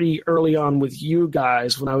that pretty early on with you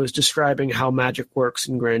guys when I was describing how magic works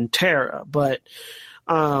in Grand Terra. But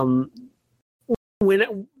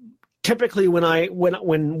typically when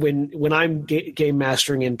I'm game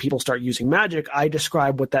mastering and people start using magic, I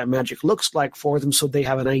describe what that magic looks like for them so they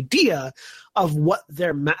have an idea of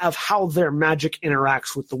of how their magic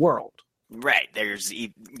interacts with the world. Right. There's,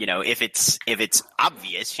 if it's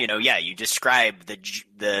obvious, you describe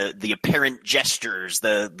the apparent gestures,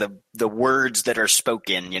 the words that are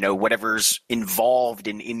spoken, whatever's involved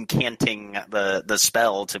in incanting the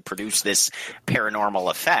spell to produce this paranormal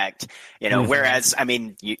effect, whereas,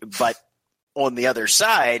 but on the other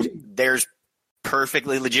side, there's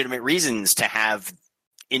perfectly legitimate reasons to have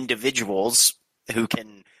individuals who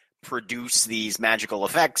can produce these magical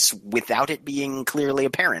effects without it being clearly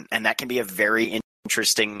apparent, and that can be a very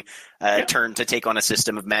interesting turn to take on a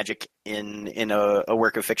system of magic in a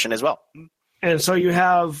work of fiction as well. And so you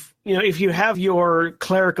have, if you have your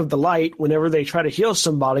cleric of the light, whenever they try to heal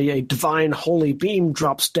somebody, a divine holy beam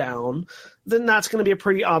drops down then that's going to be a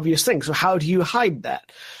pretty obvious thing. So how do you hide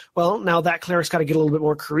that? Well, now that cleric's got to get a little bit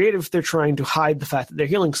more creative if they're trying to hide the fact that they're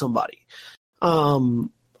healing somebody.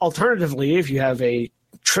 Alternatively, if you have a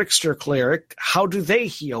trickster cleric, how do they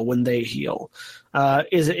heal when they heal?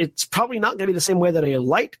 It's probably not going to be the same way that a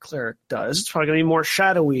light cleric does. It's probably going to be more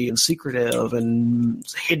shadowy and secretive and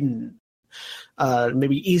hidden.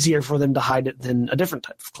 Maybe easier for them to hide it than a different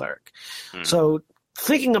type of cleric. So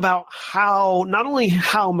thinking about not only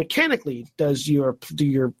how mechanically does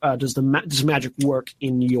magic work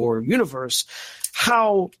in your universe,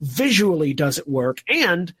 how visually does it work,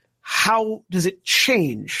 and how does it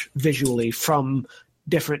change visually from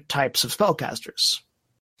different types of spellcasters?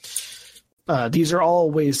 These are all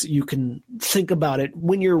ways that you can think about it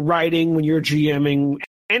when you're writing, when you're GMing,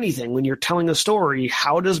 anything, when you're telling a story.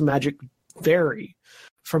 How does magic vary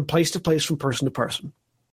from place to place, from person to person?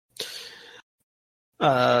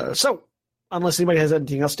 So, unless anybody has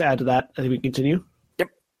anything else to add to that, I think we can continue. Yep.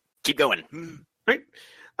 Keep going. Right.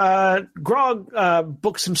 Grog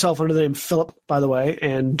books himself under the name Philip, by the way,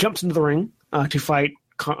 and jumps into the ring to fight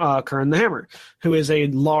Kern the Hammer, who is a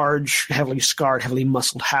large, heavily scarred, heavily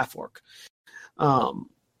muscled half-orc.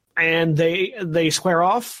 And they square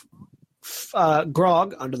off.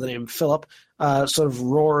 Grog, under the name Philip, sort of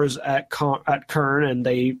roars at Kern, and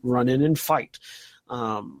they run in and fight.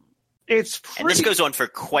 And this goes on for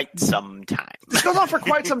quite some time. This goes on for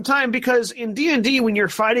quite some time because in D&D, when you're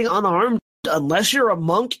fighting unarmed, unless you're a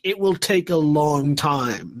monk, it will take a long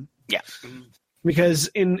time. Yeah. Because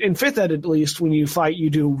in 5th ed, at least, when you fight, you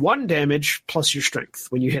do 1 damage plus your strength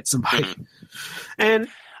when you hit somebody. Mm-hmm. And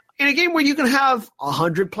in a game where you can have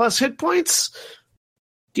 100+ hit points,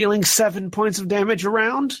 dealing 7 points of damage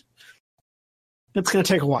around, it's going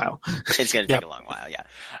to take a while. It's going to take a long while, yeah.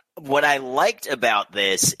 What I liked about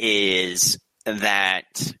this is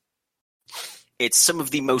that it's some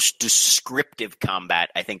of the most descriptive combat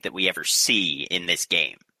I think that we ever see in this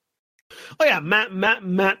game. Oh yeah,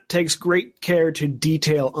 Matt takes great care to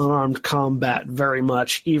detail unarmed combat very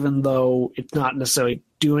much, even though it's not necessarily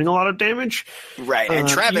doing a lot of damage. Right, and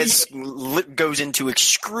Travis goes into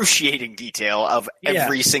excruciating detail of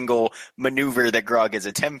every single maneuver that Grog is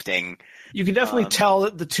attempting. You can definitely tell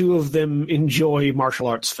that the two of them enjoy martial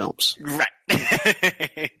arts films. Right.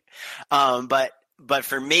 But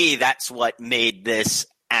for me, that's what made this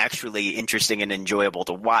actually interesting and enjoyable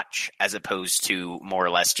to watch, as opposed to more or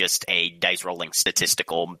less just a dice rolling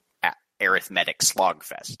statistical arithmetic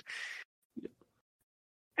slogfest.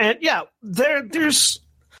 And yeah, there's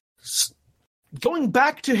going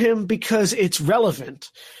back to him because it's relevant.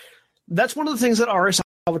 That's one of the things that R.A.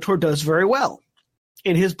 Salvatore does very well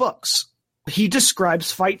in his books. He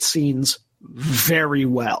describes fight scenes very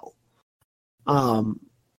well.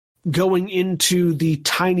 Going into the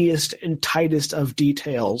tiniest and tightest of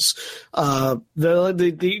details, to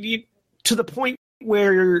the point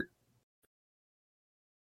where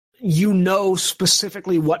you know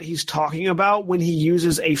specifically what he's talking about when he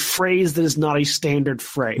uses a phrase that is not a standard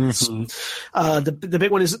phrase. Mm-hmm. The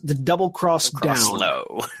big one is the double cross down.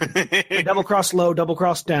 Low. Double cross low, double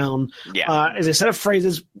cross down. Yeah. Is a set of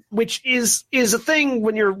phrases which is a thing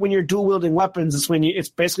when you're dual wielding weapons. It's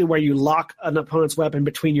basically where you lock an opponent's weapon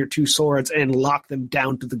between your two swords and lock them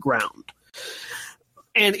down to the ground.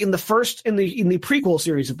 And in the prequel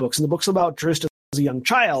series of books, in the books about Drist as a young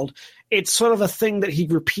child, it's sort of a thing that he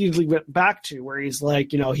repeatedly went back to, where he's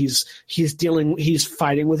like, he's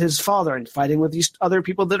fighting with his father and fighting with these other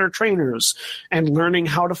people that are trainers and learning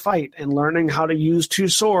how to fight and learning how to use two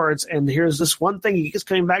swords. And here's this one thing he keeps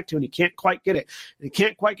coming back to, and he can't quite get it.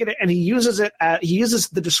 And he uses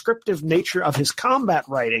the descriptive nature of his combat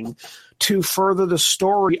writing to further the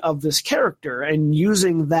story of this character, and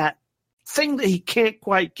using that thing that he can't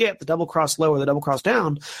quite get, the double cross low or the double cross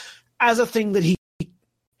down, as a thing that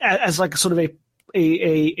as like sort of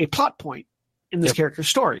a plot point in this character's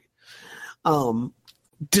story.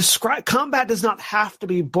 Combat does not have to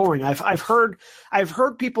be boring. I've heard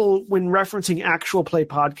people, when referencing actual play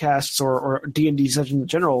podcasts or D&D sessions in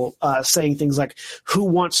general, saying things like, "Who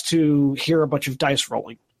wants to hear a bunch of dice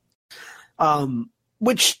rolling?"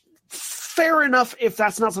 Which, fair enough if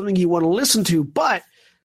that's not something you want to listen to, but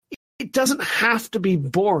it doesn't have to be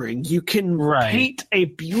boring. You can paint a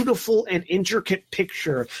beautiful and intricate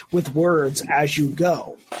picture with words as you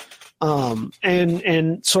go.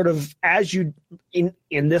 And sort of as you in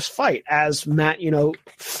this fight, as Matt,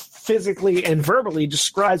 physically and verbally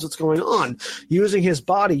describes what's going on, using his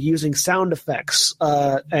body, using sound effects,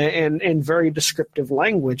 and very descriptive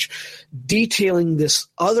language, detailing this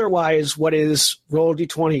otherwise what is roll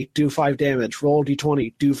d20, do 5 damage, roll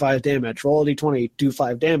d20, do 5 damage, roll d20, do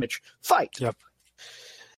 5 damage, fight. Yep.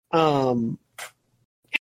 And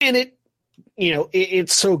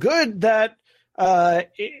it's so good that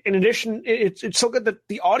in addition, it's so good that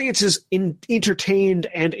the audience is entertained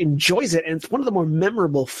and enjoys it, and it's one of the more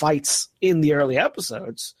memorable fights in the early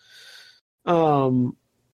episodes. And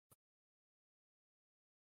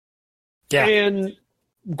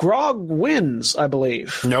Grog wins, I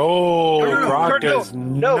believe. No, Grog does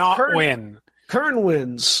not win. Kern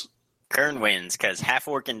wins. Kern wins because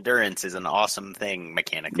half-orc endurance is an awesome thing,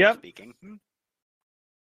 mechanically speaking.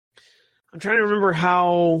 I'm trying to remember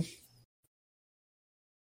how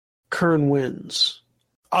Kern wins.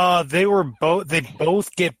 They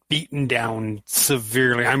both get beaten down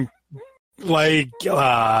severely.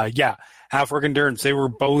 Half-orc endurance, they were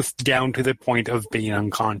both down to the point of being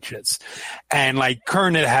unconscious. And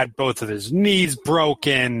Kern had both of his knees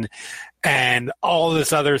broken and all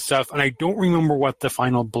this other stuff, and I don't remember what the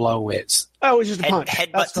final blow is. Oh, it was just a punch.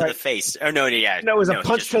 Headbutt to the face. Oh, no, yeah. No, it was a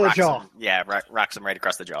punch to the jaw. Rocks him right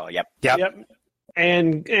across the jaw. Yep.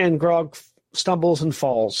 And Grog stumbles and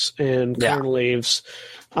falls, and Kern leaves.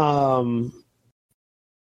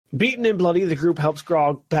 Beaten and bloody, the group helps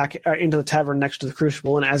Grog back into the tavern next to the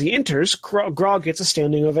Crucible, and as he enters, Grog gets a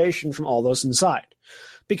standing ovation from all those inside.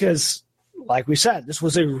 Because, like we said, this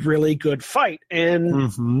was a really good fight,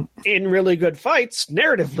 and in really good fights,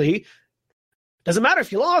 narratively, doesn't matter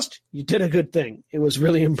if you lost, you did a good thing. It was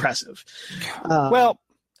really impressive. Well,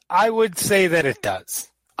 I would say that it does.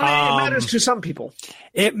 It matters to some people.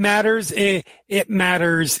 It matters. It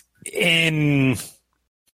matters in...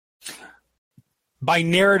 By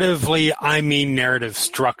narratively, I mean narrative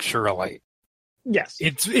structurally. Yes.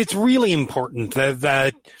 It's really important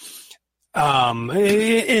that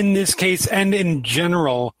in this case and in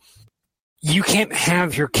general, you can't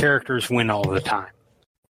have your characters win all the time.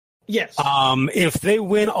 Yes. If they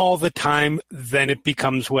win all the time, then it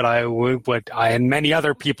becomes what I and many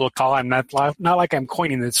other people call, I'm not like I'm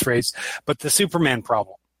coining this phrase, but the Superman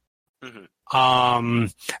problem. Mm-hmm.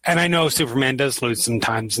 And I know Superman does lose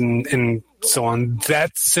sometimes and so on.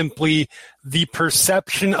 That's simply the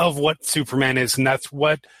perception of what Superman is, and that's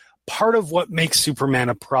part of what makes Superman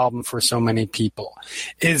a problem for so many people,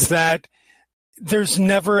 is that there's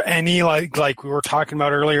never any, like we were talking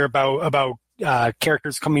about earlier about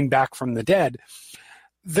characters coming back from the dead.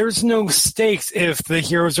 There's no stakes if the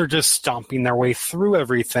heroes are just stomping their way through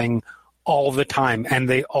everything all the time, and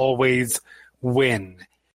they always win.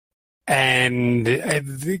 And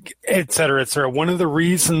et cetera, et cetera. One of the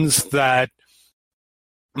reasons that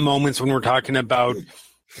moments when we're talking about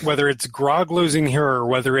whether it's Grog losing here or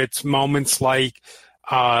whether it's moments like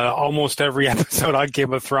almost every episode on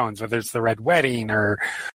Game of Thrones, whether it's the Red Wedding or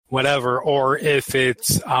whatever, or if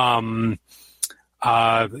it's a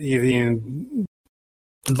lot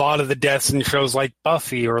of the deaths in shows like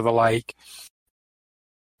Buffy or the like,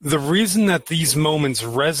 the reason that these moments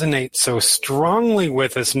resonate so strongly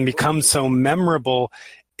with us and become so memorable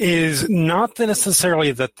is not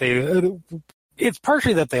necessarily that it's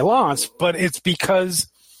partially that they lost, but it's because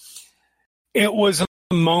it was a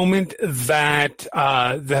moment that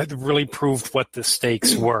really proved what the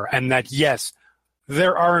stakes were, and that yes,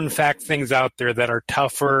 there are in fact things out there that are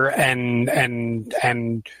tougher and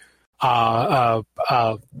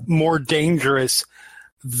more dangerous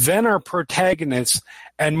than our protagonists.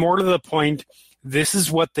 And more to the point, this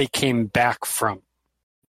is what they came back from.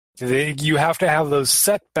 You have to have those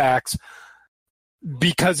setbacks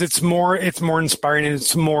because it's more inspiring and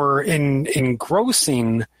it's more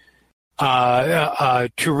engrossing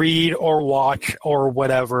to read or watch or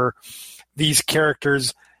whatever these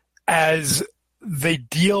characters as they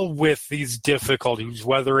deal with these difficulties,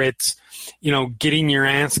 whether it's, getting your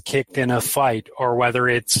ass kicked in a fight or whether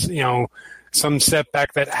it's, some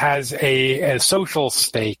setback that has a social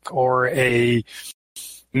stake or a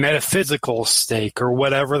metaphysical stake or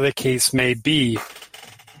whatever the case may be.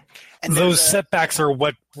 And those setbacks are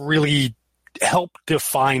what really help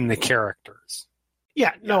define the characters.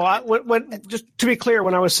 Yeah, no, when just to be clear,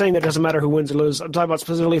 when I was saying it doesn't matter who wins or loses, I'm talking about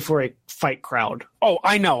specifically for a fight crowd. Oh,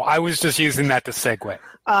 I know. I was just using that to segue.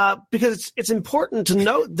 Because it's important to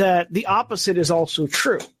note that the opposite is also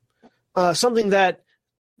true. Something that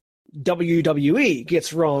WWE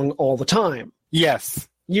gets wrong all the time. Yes.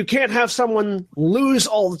 You can't have someone lose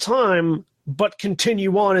all the time, but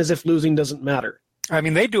continue on as if losing doesn't matter. I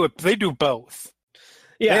mean, they do it. They do both.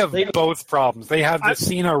 Yeah, they have both problems. They have the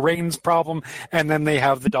Cena Reigns problem, and then they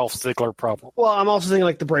have the Dolph Ziggler problem. Well, I'm also thinking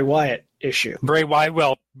like the Bray Wyatt issue. Bray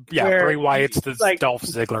Wyatt, Bray Wyatt's the Dolph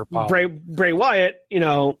Ziggler problem. Bray Wyatt,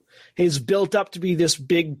 is built up to be this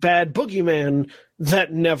big bad boogeyman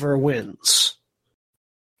that never wins.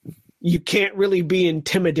 You can't really be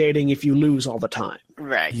intimidating if you lose all the time.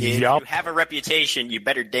 Right. If you have a reputation, you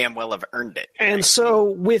better damn well have earned it. And right? so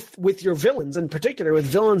with your villains, in particular, with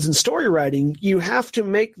villains in story writing, you have to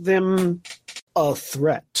make them a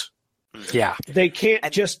threat. Yeah. They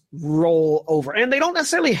can't just roll over. And they don't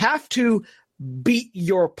necessarily have to beat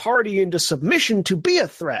your party into submission to be a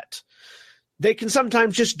threat. They can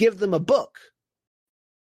sometimes just give them a book.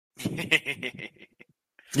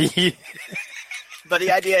 But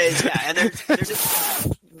the idea is, and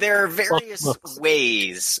there are various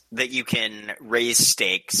ways that you can raise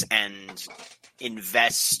stakes and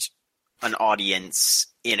invest an audience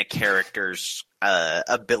in a character's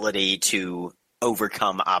ability to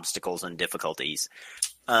overcome obstacles and difficulties.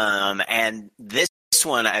 And this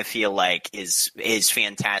one I feel like is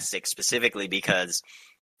fantastic, specifically because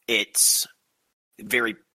it's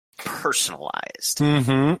very personalized.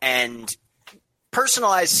 Mm-hmm. And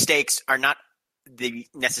personalized stakes are not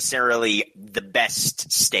necessarily the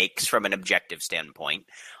best stakes from an objective standpoint,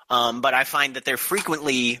 but I find that they're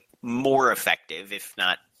frequently more effective, if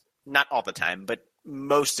not all the time, but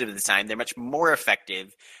most of the time, they're much more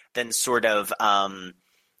effective than sort of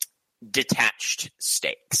detached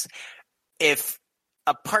stakes. If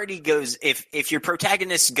a party goes, if your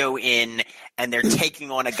protagonists go in and they're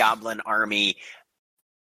taking on a goblin army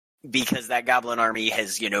because that goblin army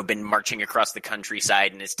has, been marching across the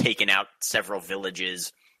countryside and has taken out several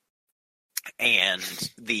villages, and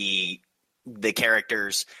the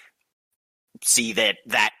characters see that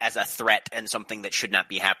as a threat and something that should not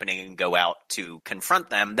be happening and go out to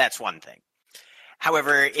confront them, that's one thing.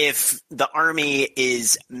 However, if the army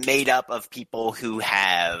is made up of people who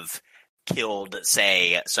have killed,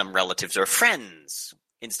 say, some relatives or friends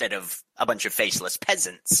instead of a bunch of faceless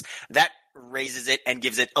peasants, that raises it and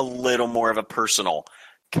gives it a little more of a personal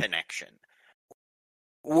connection.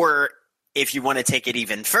 Or if you want to take it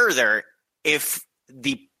even further, if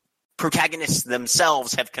the protagonists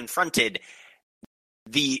themselves have confronted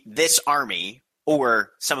this army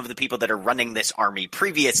or some of the people that are running this army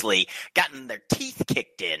previously, gotten their teeth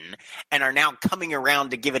kicked in, and are now coming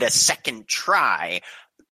around to give it a second try,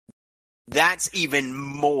 that's even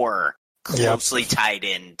more closely tied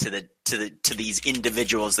in to these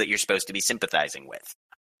individuals that you're supposed to be sympathizing with.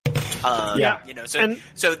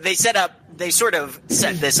 So they sort of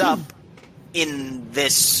set this up in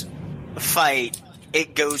this fight.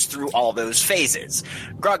 It goes through all those phases.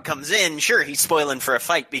 Grog comes in, sure, he's spoiling for a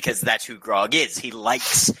fight because that's who Grog is. He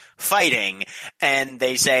likes fighting, and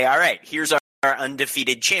they say, all right, here's our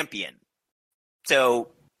undefeated champion. So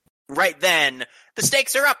right then, the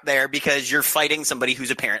stakes are up there because you're fighting somebody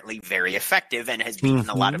who's apparently very effective and has beaten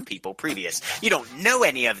a lot of people previous. You don't know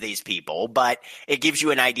any of these people, but it gives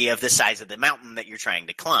you an idea of the size of the mountain that you're trying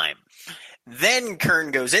to climb. Then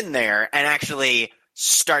Kern goes in there and actually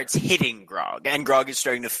starts hitting Grog, and Grog is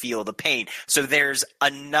starting to feel the pain. So there's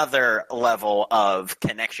another level of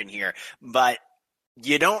connection here, but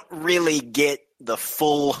you don't really get the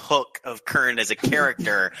full hook of Kern as a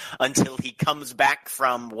character until he comes back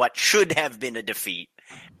from what should have been a defeat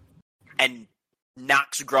and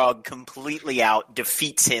knocks Grog completely out,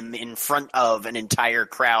 defeats him in front of an entire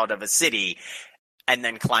crowd of a city, and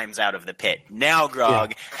then climbs out of the pit. Now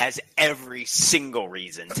Grog has every single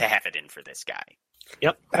reason to have it in for this guy.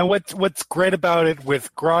 Yep. And what's great about it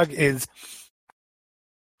with Grog is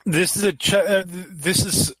this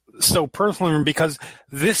is so personal because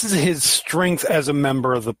this is his strength as a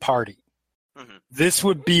member of the party. Mm-hmm. This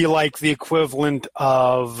would be like the equivalent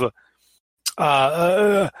of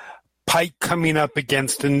Pike coming up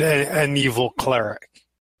against an evil cleric,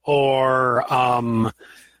 or my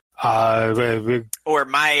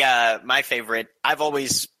favorite. I've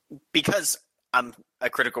always, because I'm a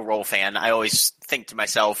Critical Role fan, I always think to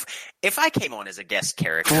myself, if I came on as a guest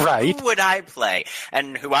character, who would I play?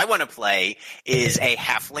 And who I want to play is a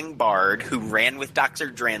halfling bard who ran with Dr.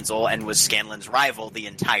 Dranzel and was Scanlan's rival the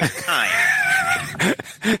entire time.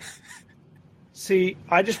 See,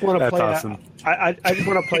 I just want to play. Awesome. I just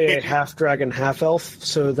want to play a half dragon, half elf,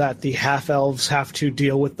 so that the half elves have to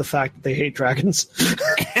deal with the fact that they hate dragons.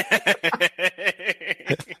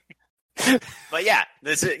 But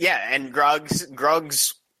and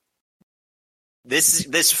Grog's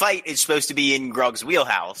this fight is supposed to be in Grog's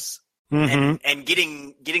wheelhouse, and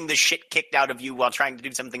getting the shit kicked out of you while trying to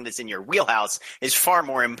do something that's in your wheelhouse is far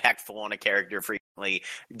more impactful on a character frequently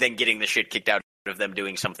than getting the shit kicked out of them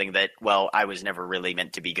doing something that, well, I was never really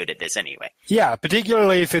meant to be good at this anyway. Yeah,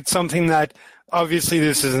 particularly if it's something that, obviously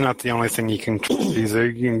this is not the only thing you can choose. He's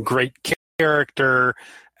a great character,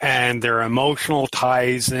 and their emotional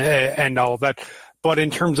ties and all that. But in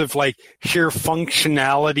terms of like sheer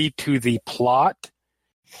functionality to the plot,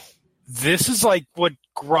 This is like what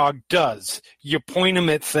Grog does. You point him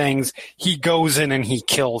at things, he goes in and he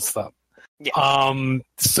kills them. Yeah.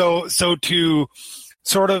 So to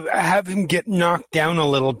sort of have him get knocked down a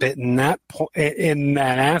little bit in that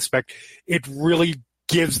aspect, it really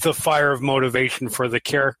gives the fire of motivation for the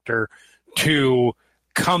character to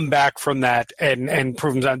come back from that and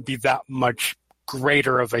prove himself to be that much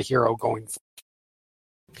greater of a hero going forward.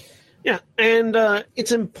 Yeah, and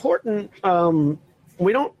it's important.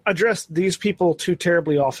 We don't address these people too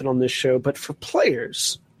terribly often on this show, but for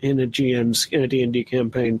players in a D&D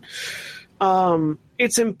campaign,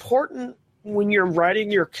 it's important when you're writing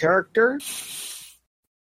your character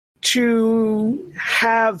to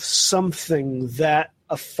have something that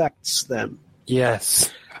affects them.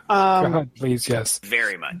 Yes. God, please, yes.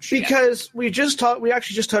 Very much. Because we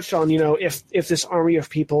actually just touched on, if this army of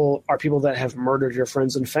people are people that have murdered your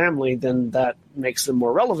friends and family, then that makes them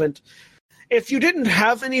more relevant. If you didn't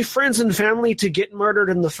have any friends and family to get murdered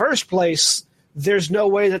in the first place, there's no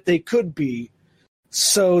way that they could be.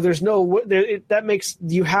 So that makes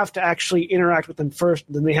you have to actually interact with them first,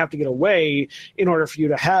 and then they have to get away in order for you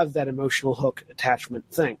to have that emotional hook attachment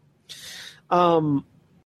thing.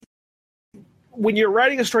 When you're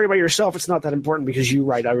writing a story by yourself, it's not that important because you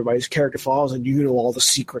write everybody's character flaws and you know all the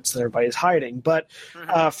secrets that everybody's hiding. But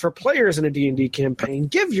for players in a D&D campaign,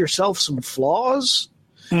 give yourself some flaws.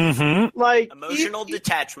 Mm-hmm. Like emotional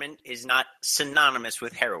detachment is not synonymous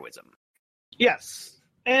with heroism. Yes.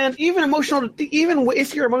 And even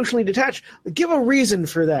if you're emotionally detached, give a reason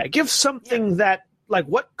for that. Give something that, like,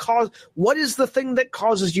 what is the thing that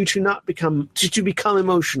causes you to not become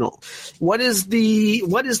emotional? What is the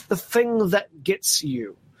thing that gets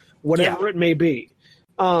you, whatever it may be?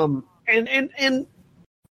 And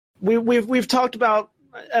we've talked about.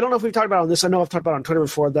 I don't know if we've talked about it on this. I know I've talked about it on Twitter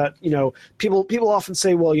before that, people often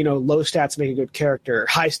say, well, low stats make a good character,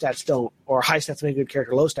 high stats don't, or high stats make a good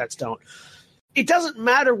character, low stats don't. It doesn't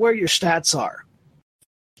matter where your stats are.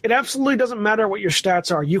 It absolutely doesn't matter what your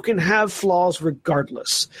stats are. You can have flaws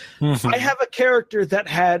regardless. Mm-hmm. I have a character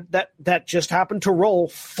that just happened to roll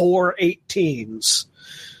 4 18s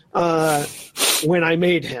when I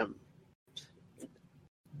made him.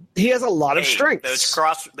 He has a lot of strengths.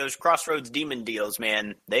 Those Crossroads demon deals,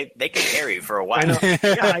 man, they can carry you for a while. I know.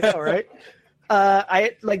 Yeah, I know, right?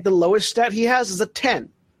 I like the lowest stat he has is a 10.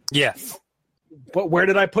 Yes. But where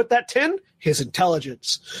did I put that 10? His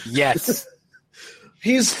intelligence. Yes.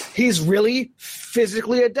 He's really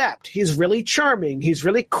physically adept. He's really charming. He's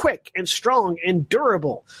really quick and strong and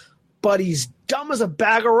durable. But he's dumb as a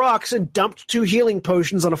bag of rocks and dumped 2 healing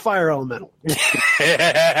potions on a fire elemental.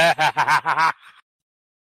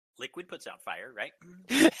 Liquid puts out fire, right?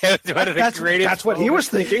 That's what he was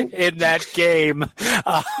thinking in that game.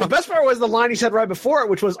 The best part was the line he said right before it,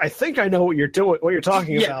 which was, "I think I know what you're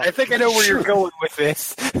talking about." I think I know where you're going with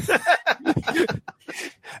this.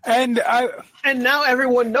 And now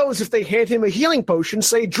everyone knows if they hand him a healing potion,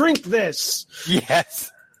 say, "Drink this."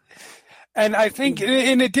 Yes. And I think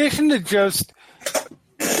in addition to just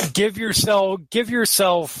give yourself,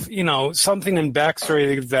 something in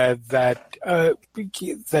backstory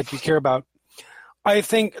that you care about. I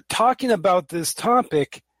think talking about this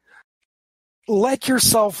topic, let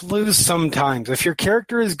yourself lose sometimes. If your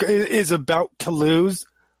character is about to lose,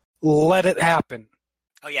 let it happen.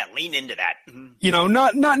 Oh yeah, lean into that.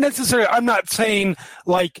 Not necessarily. I'm not saying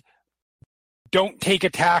like don't take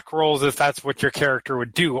attack rolls if that's what your character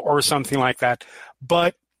would do or something like that.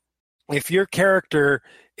 But if your character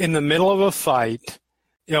in the middle of a fight,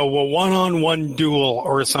 a one-on-one duel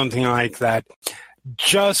or something like that,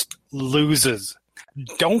 just loses,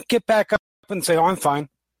 don't get back up and say, "Oh, I'm fine.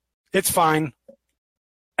 It's fine."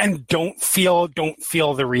 And don't feel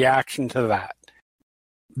the reaction to that.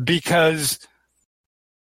 Because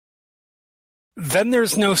then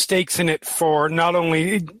there's no stakes in it for not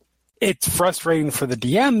only it's frustrating for the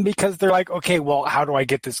DM because they're like, okay, well, how do I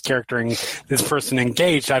get this character and this person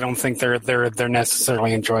engaged? I don't think they're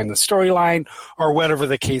necessarily enjoying the storyline or whatever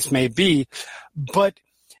the case may be. But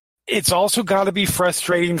it's also got to be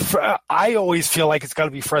frustrating. I always feel like it's got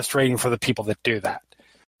to be frustrating for the people that do that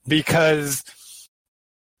because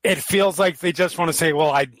it feels like they just want to say,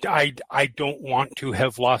 well, I don't want to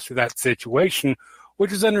have lost to that situation,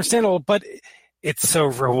 which is understandable, but it's so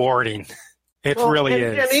rewarding. It really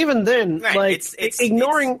is. And even then, right, like, it's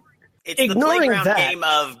ignoring the playground that game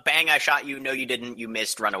of bang, I shot you, no, you didn't, you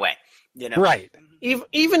missed, run away. Right.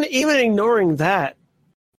 Even ignoring that,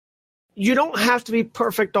 you don't have to be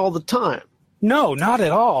perfect all the time. No, not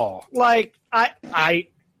at all. Like,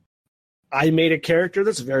 I made a character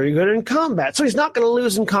that's very good in combat. So he's not going to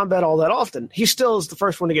lose in combat all that often. He still is the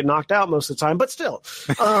first one to get knocked out most of the time, but still.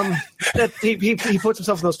 That he puts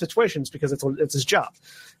himself in those situations because it's his job.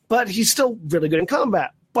 But he's still really good in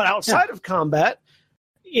combat. But outside of combat,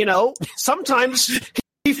 sometimes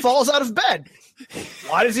he falls out of bed.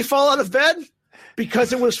 Why does he fall out of bed?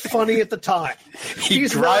 Because it was funny at the time. He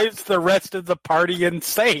drives the rest of the party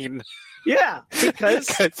insane. Yeah, because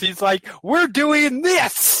he's like, we're doing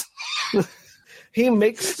this. He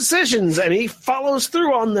makes decisions and he follows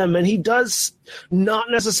through on them, and he does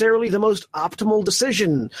not necessarily the most optimal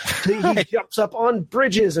decision. He jumps up on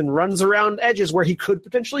bridges and runs around edges where he could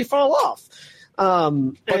potentially fall off. But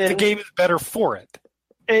the game is better for it.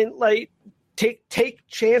 And take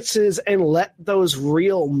chances and let those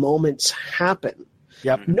real moments happen.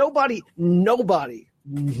 Yep. Nobody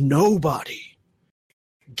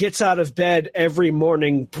gets out of bed every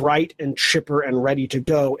morning bright and chipper and ready to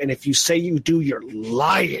go. And if you say you do, you're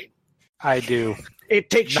lying. I do. It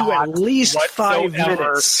takes you at least 5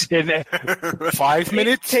 minutes. 5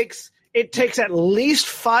 minutes? It takes at least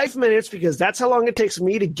 5 minutes, because that's how long it takes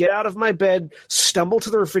me to get out of my bed, stumble to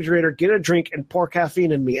the refrigerator, get a drink, and pour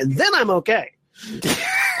caffeine in me. And then I'm okay.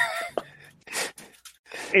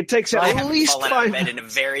 It takes at least 5 minutes. I haven't fallen out of bed in a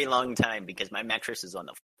very long time because my mattress is on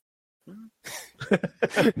the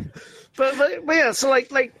but yeah, so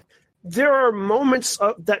like there are moments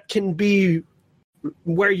that can be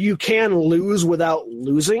where you can lose without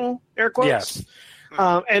losing, air quotes. Yes.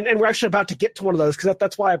 And we're actually about to get to one of those, because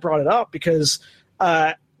that's why I brought it up, because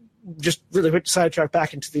just really quick sidetrack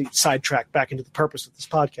back into the purpose of this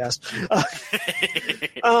podcast.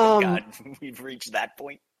 God, we've reached that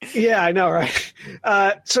point. Yeah, I know, right?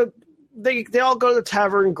 So they all go to the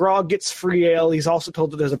tavern. Grog gets free ale. He's also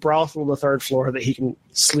told that there's a brothel on the third floor that he can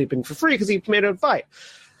sleep in for free because he made a fight.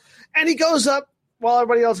 And he goes up while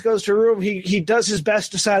everybody else goes to a room. He does his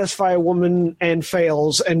best to satisfy a woman and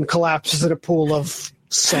fails and collapses in a pool of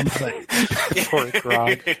something. Poor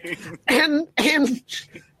Grog. And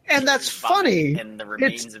that's funny. And the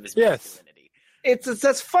remains of his masculinity.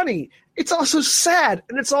 That's funny. It's also sad,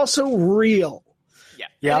 and it's also real. Yeah.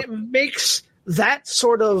 Yep. And it makes that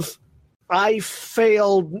sort of I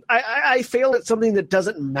failed at something that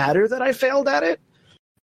doesn't matter that I failed at it,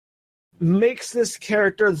 makes this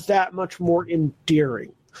character that much more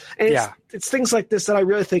endearing. And it's things like this that I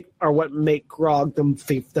really think are what make Grog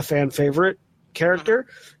the fan favorite character,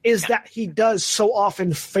 is that he does so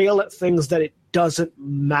often fail at things that it doesn't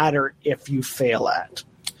matter if you fail at.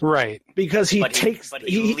 Right. Because he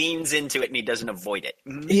leans into it and he doesn't avoid it.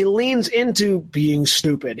 He leans into being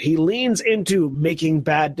stupid. He leans into making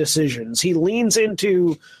bad decisions. He leans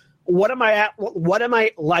into what am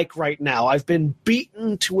I like right now? I've been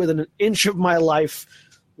beaten to within an inch of my life.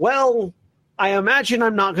 Well, I imagine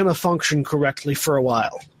I'm not going to function correctly for a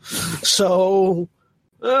while. So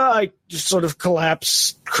I just sort of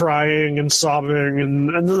collapse, crying and sobbing, and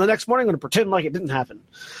then the next morning I'm going to pretend like it didn't happen.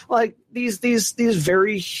 Like these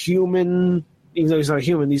very human, even though he's not a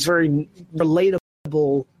human, these very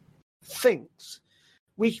relatable things.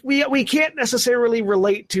 We can't necessarily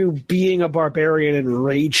relate to being a barbarian and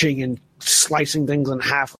raging and slicing things in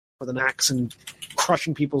half with an axe and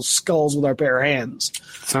crushing people's skulls with our bare hands.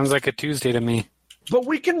 Sounds like a Tuesday to me. But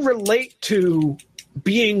we can relate to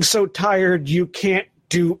being so tired you can't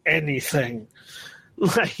do anything.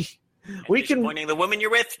 Like we can. Disappointing the woman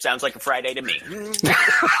you're with sounds like a Friday to me.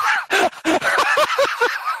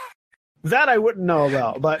 That I wouldn't know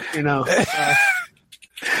about, but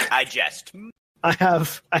I jest. I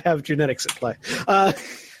have genetics at play. Oh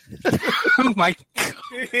my God.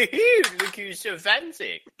 Look who's so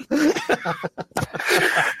fancy.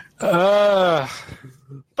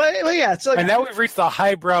 But yeah, it's like, and now we've reached the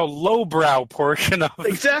highbrow, lowbrow portion of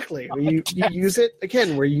exactly. You use it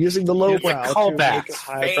again. We're using the lowbrow to make a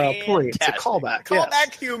highbrow point. It's a callback.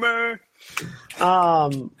 Callback humor.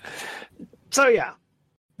 So yeah,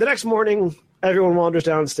 the next morning, everyone wanders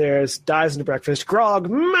downstairs, dives into breakfast. Grog,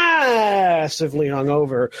 massively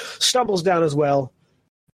hungover, stumbles down as well.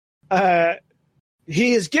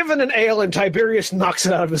 He is given an ale, and Tiberius knocks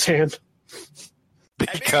it out of his hand.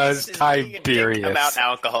 Because Tiberius about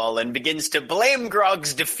alcohol and begins to blame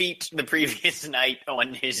Grog's defeat the previous night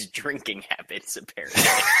on his drinking habits,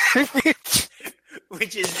 apparently.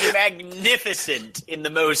 Which is magnificent in the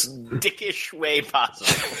most dickish way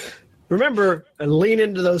possible. Remember, lean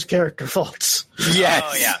into those character faults. Yes.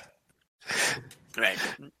 Oh, yeah. Right.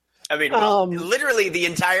 I mean, literally the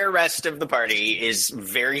entire rest of the party is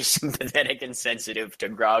very sympathetic and sensitive to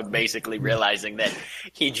Grog basically realizing that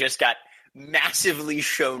he just got massively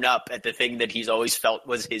shown up at the thing that he's always felt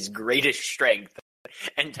was his greatest strength.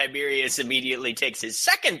 And Tiberius immediately takes his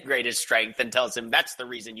second greatest strength and tells him that's the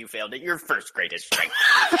reason you failed at your first greatest strength.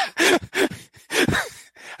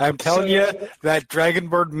 I'm telling you, that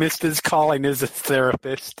Dragonborn missed his calling as a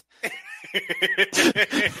therapist.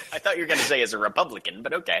 I thought you were going to say as a Republican,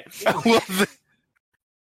 but okay.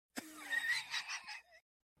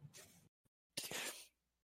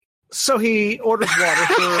 So he orders water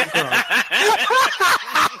for Grog.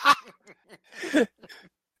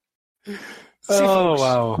 Oh, folks,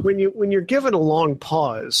 wow. When you're given a long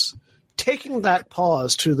pause, taking that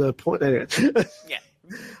pause to the point. Yeah.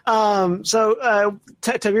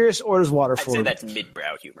 Tiberius orders water for I'd say him. that's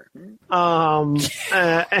mid-brow humor.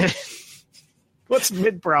 What's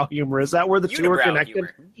mid-brow humor? Is that where the two are Unibrow connected?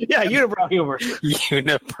 humor. Yeah, unibrow humor.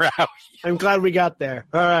 Unibrow. I'm glad we got there.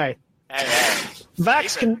 All right. All right.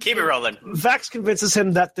 Keep it rolling. Vax convinces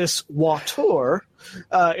him that this water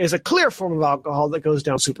is a clear form of alcohol that goes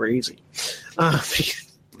down super easy.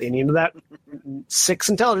 Leaning into that 6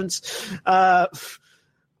 intelligence.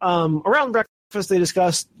 Around breakfast, they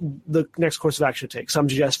discuss the next course of action to take. Some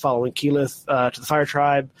suggest following Keyleth to the Fire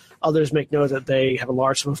Tribe. Others make note that they have a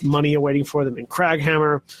large sum of money awaiting for them in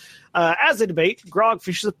Craghammer. As they debate, Grog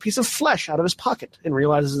fishes a piece of flesh out of his pocket and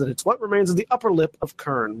realizes that it's what remains of the upper lip of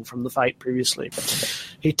Kern from the fight previously.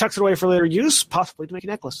 He tucks it away for later use, possibly to make a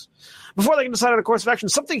necklace. Before they can decide on a course of action,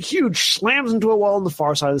 something huge slams into a wall on the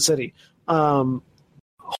far side of the city.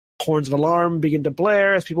 Horns of alarm begin to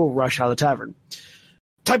blare as people rush out of the tavern.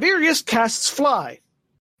 Tiberius casts Fly.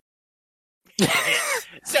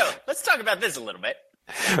 So, let's talk about this a little bit.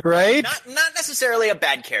 Right? Not necessarily a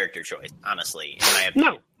bad character choice, honestly, in my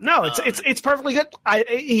opinion. No, it's perfectly good.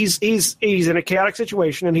 He's in a chaotic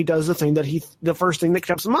situation, and he does the first thing that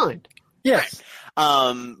comes to mind. Yes.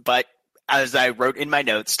 Right. But as I wrote in my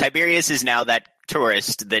notes, Tiberius is now that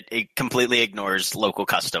tourist that completely ignores local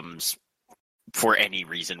customs for any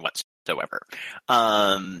reason whatsoever.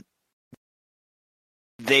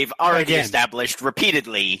 They've already established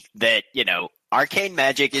repeatedly that, arcane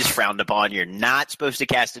magic is frowned upon. You're not supposed to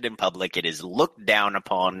cast it in public. It is looked down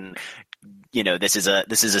upon. This is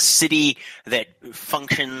a city that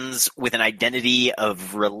functions with an identity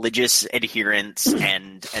of religious adherence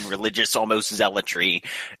and religious almost zealotry.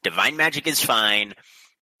 Divine magic is fine.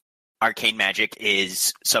 Arcane magic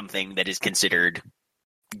is something that is considered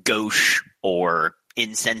gauche or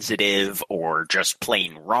insensitive or just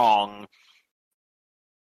plain wrong.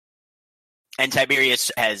 And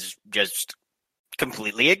Tiberius has just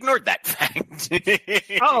completely ignored that fact.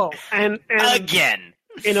 And again.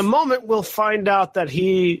 In a moment, we'll find out that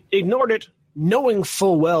he ignored it, knowing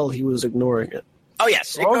full well he was ignoring it. Oh,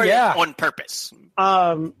 yes. Ignored it on purpose.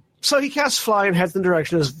 So he casts Fly and heads in the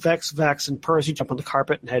direction as Vex, Vax, and Percy jump on the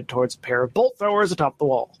carpet and head towards a pair of bolt throwers atop the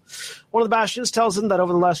wall. One of the Bastions tells them that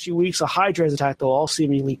over the last few weeks, a Hydra has attacked the wall,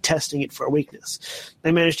 seemingly testing it for a weakness.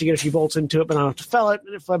 They managed to get a few bolts into it, but not enough to fell it,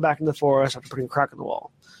 and it fled back into the forest after putting a crack in the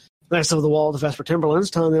wall. Next over the wall, the Vesper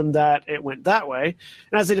Timberlands, telling them that it went that way.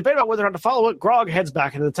 And as they debate about whether or not to follow it, Grog heads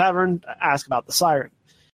back into the tavern to ask about the Siren.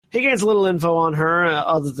 He gains a little info on her,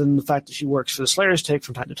 other than the fact that she works for the Slayer's Take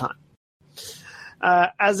from time to time.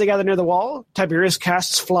 As they gather near the wall, Tiberius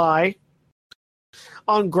casts Fly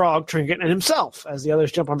on Grog, Trinket, and himself, as the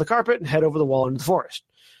others jump on the carpet and head over the wall into the forest.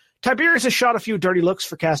 Tiberius has shot a few dirty looks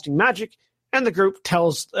for casting magic, and the group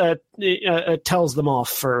tells the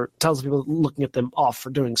people looking at them off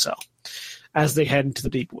for doing so, as they head into the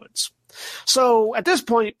deep woods. So at this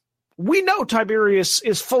point, we know Tiberius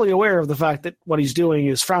is fully aware of the fact that what he's doing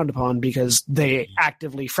is frowned upon because they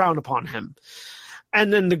actively frown upon him.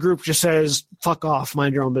 And then the group just says, fuck off,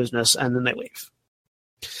 mind your own business, and then they leave.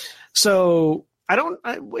 So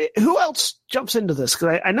who else jumps into this?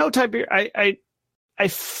 Because I know Tiberius, I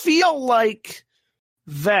feel like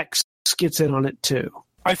Vex gets in on it too.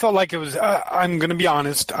 I felt like it was, I'm going to be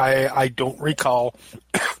honest, I don't recall,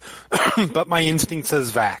 but my instinct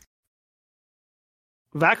says Vax.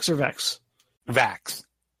 Vax or Vex? Vax.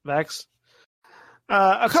 Vax?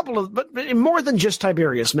 A couple of, but more than just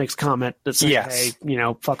Tiberius makes comment that says, yes.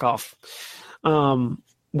 Hey, fuck off.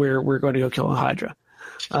 We're going to go kill a Hydra.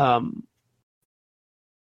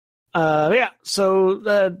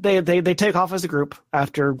 So they take off as a group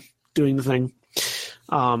after doing the thing.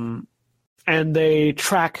 And they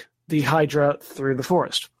track the Hydra through the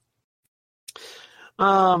forest.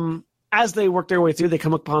 As they work their way through, they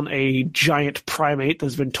come upon a giant primate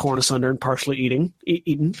that's been torn asunder and partially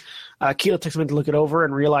eaten. Keela takes a minute to look it over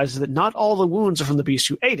and realizes that not all the wounds are from the beast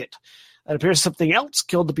who ate it. It appears something else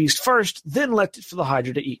killed the beast first, then left it for the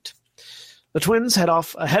Hydra to eat. The twins head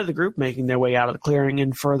off ahead of the group, making their way out of the clearing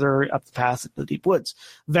and further up the path into the deep woods.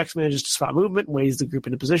 Vex manages to spot movement and weighs the group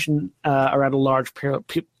into position around a large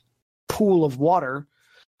pool of water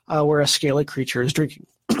where a scaly creature is drinking.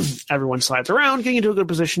 Everyone slides around, getting into a good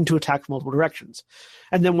position to attack from multiple directions.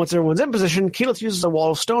 And then once everyone's in position, Keyleth uses a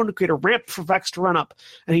wall of stone to create a ramp for Vex to run up,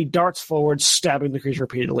 and he darts forward, stabbing the creature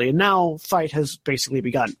repeatedly. And now fight has basically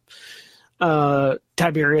begun.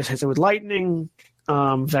 Tiberius hits it with lightning.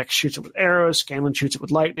 Vex shoots it with arrows. Scanlan shoots it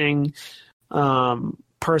with lightning.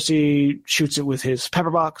 Percy shoots it with his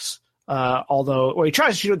pepper box. He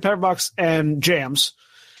tries to shoot it with pepper box and jams,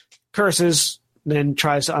 curses, then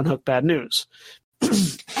tries to unhook bad news.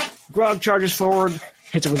 Grog charges forward,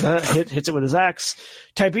 hits it with his axe.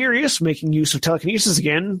 Tiberius, making use of telekinesis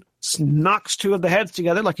again, knocks two of the heads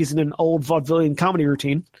together like he's in an old vaudevillian comedy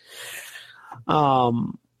routine.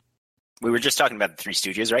 We were just talking about the Three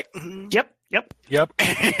Stooges, right? Yep.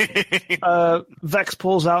 Vex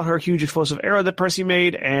pulls out her huge explosive arrow that Percy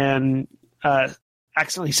made and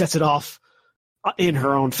accidentally sets it off in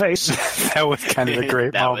her own face. That was kind of a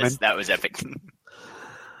great moment. That was epic.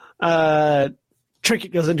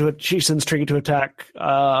 Trinket goes into it. She sends Trinket to attack.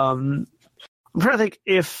 I'm trying to think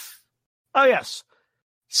if... Oh, yes.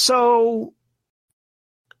 So,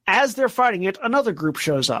 as they're fighting it, another group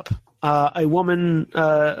shows up. One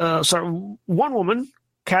woman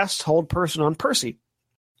casts Hold Person on Percy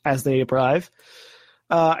as they arrive.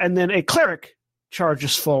 And then a cleric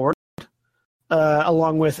charges forward,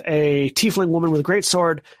 along with a tiefling woman with a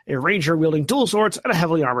greatsword, a ranger wielding dual swords, and a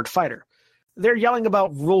heavily armored fighter. They're yelling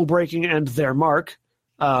about rule breaking and their mark,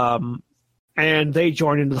 and they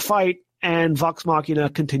join into the fight, and Vox Machina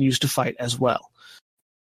continues to fight as well.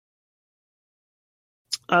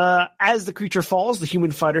 As the creature falls, the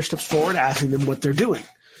human fighter steps forward, asking them what they're doing.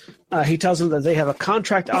 He tells them that they have a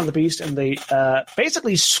contract on the beast, and they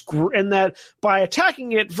basically and that by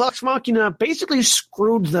attacking it, Vox Machina basically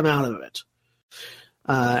screwed them out of it.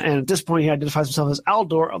 And at this point, he identifies himself as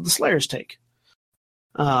Aldor of the Slayer's Take.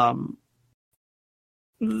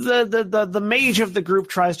 The mage of the group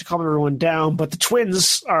tries to calm everyone down, but the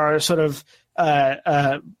twins are sort of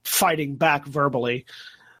fighting back verbally.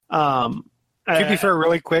 To be fair,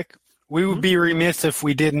 really quick, we would be remiss if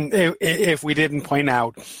we didn't point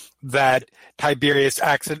out that Tiberius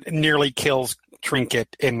nearly kills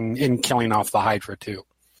Trinket in killing off the Hydra too.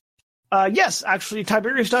 Yes, actually,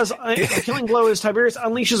 Tiberius does. Killing blow is Tiberius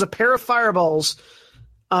unleashes a pair of fireballs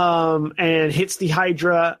and hits the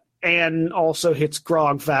Hydra and also hits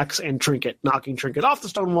Grog, Vax, and Trinket, knocking Trinket off the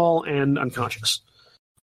stone wall and unconscious.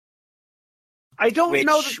 I don't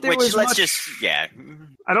know that there was much.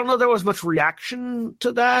 I don't know there was much reaction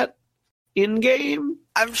to that in game.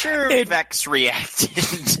 I'm sure Vex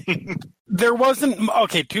reacted. There wasn't.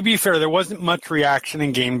 Okay, to be fair, there wasn't much reaction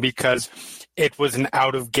in game because it was an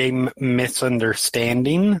out of game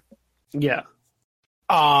misunderstanding. Yeah.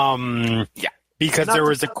 Yeah. Because there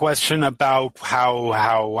was a question about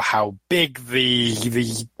how big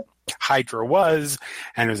the Hydra was,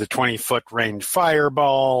 and it was a 20-foot range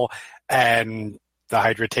fireball, and the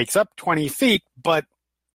Hydra takes up 20 feet, but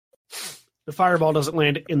the fireball doesn't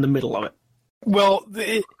land in the middle of it. Well,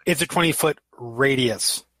 it's a 20-foot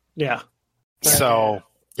radius. Yeah. So,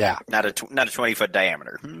 yeah. Not a 20-foot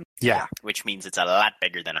diameter. Yeah. Which means it's a lot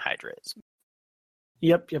bigger than a Hydra is.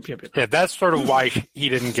 Yep. Yeah, that's sort of why he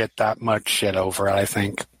didn't get that much shit over it, I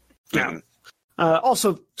think. Yeah.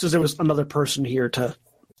 Also, since there was another person here to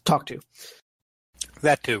talk to.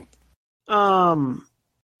 That too. Aldor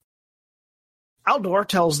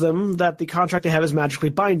tells them that the contract they have is magically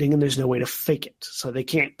binding, and there's no way to fake it. So they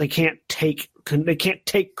can't take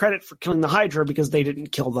credit for killing the Hydra because they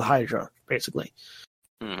didn't kill the Hydra, basically.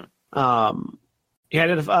 The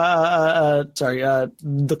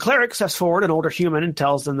cleric steps forward, an older human, and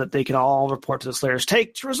tells them that they can all report to the Slayer's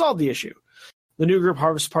Take to resolve the issue. The new group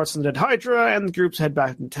harvests parts of the dead Hydra, and the groups head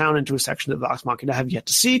back into town into a section that Vox Machina have yet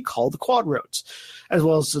to see, called the Quad Roads, as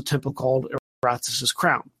well as a temple called Erathis'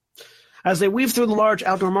 Crown. As they weave through the large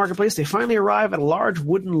outdoor marketplace, they finally arrive at a large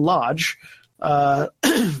wooden lodge.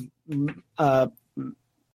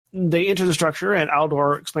 They enter the structure, and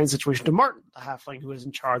Aldor explains the situation to Martin, the halfling who is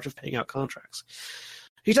in charge of paying out contracts.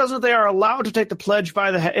 He tells them that they are allowed to take the pledge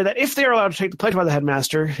by that if they are allowed to take the pledge by the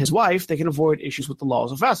headmaster, his wife, they can avoid issues with the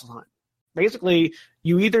laws of Vasselheim. Basically,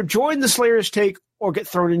 you either join the Slayer's Take or get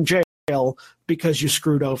thrown in jail because you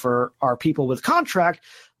screwed over our people with contract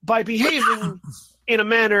by behaving in a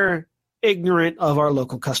manner ignorant of our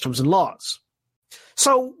local customs and laws.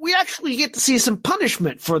 So we actually get to see some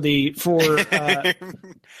punishment for there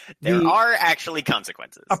are actually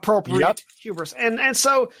consequences. Appropriate hubris. And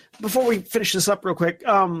so before we finish this up real quick,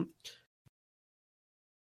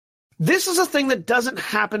 This is a thing that doesn't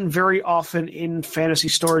happen very often in fantasy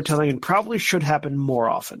storytelling and probably should happen more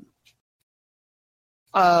often.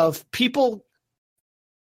 Of people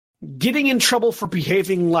getting in trouble for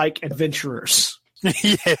behaving like adventurers.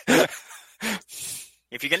 Yeah.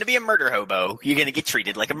 If you're going to be a murder hobo, you're going to get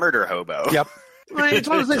treated like a murder hobo. Yep. Right, it's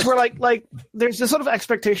one of those things where like there's this sort of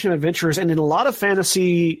expectation of adventurers, and in a lot of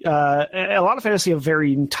fantasy of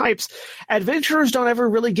varying types, adventurers don't ever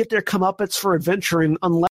really get their comeuppance for adventuring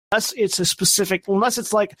unless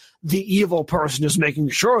it's like the evil person is making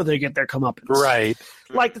sure they get their comeuppance. Right.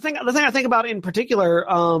 Like the thing I think about in particular,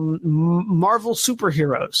 Marvel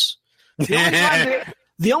superheroes.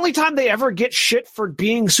 The only time they ever get shit for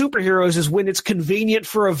being superheroes is when it's convenient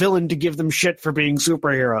for a villain to give them shit for being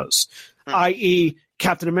superheroes. I.e.,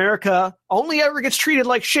 Captain America only ever gets treated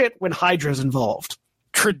like shit when Hydra's involved.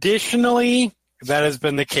 Traditionally, that has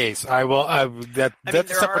been the case. That's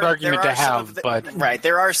a separate argument to have, but right,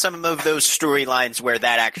 there are some of those storylines where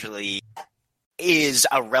that actually is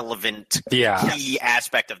a relevant key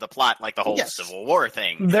aspect of the plot, like the whole Civil War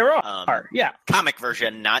thing. There are, comic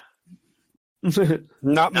version, not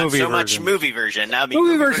not movie so version. Much movie version. I mean,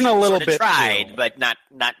 movie version a little bit tried, too. but not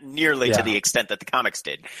nearly to the extent that the comics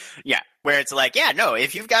did. Yeah, where it's like,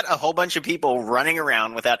 if you've got a whole bunch of people running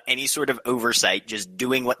around without any sort of oversight, just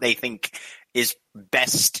doing what they think is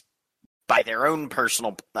best by their own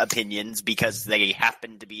personal opinions because they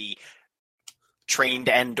happen to be trained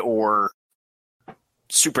and or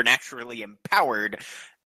supernaturally empowered,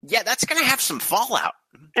 that's going to have some fallout.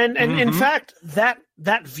 And in fact, that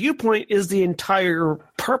viewpoint is the entire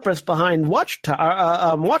purpose behind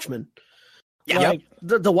Watchmen. Yeah. Like,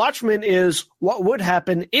 the Watchmen is what would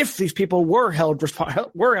happen if these people were held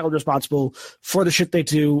responsible for the shit they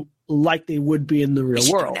do, like they would be in the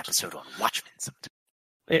real world. Do an episode on Watchmen sometime.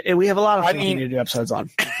 And we have a lot of things to do episodes on.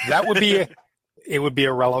 That would be it would be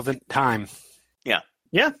a relevant time.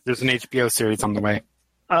 Yeah. There's an HBO series on the way.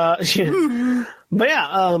 But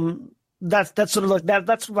that's sort of like that.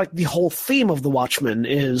 That's like the whole theme of the Watchmen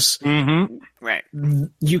is right.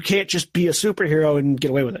 You can't just be a superhero and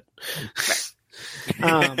get away with it.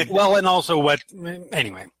 Right. Well, and also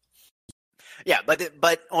anyway. Yeah,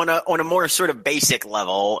 but on a more sort of basic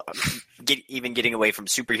level, even getting away from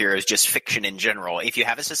superheroes, just fiction in general. If you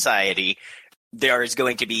have a society, there is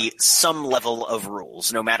going to be some level of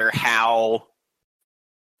rules, no matter how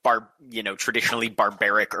traditionally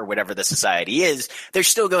barbaric or whatever the society is. There's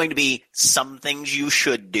still going to be some things you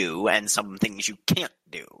should do and some things you can't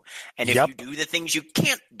do. And if you do the things you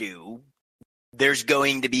can't do, there's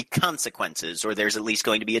going to be consequences, or there's at least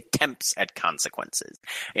going to be attempts at consequences.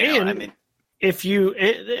 If you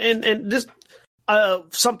and this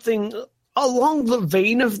something along the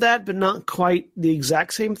vein of that, but not quite the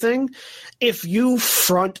exact same thing. If you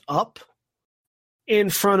front up in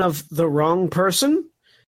front of the wrong person,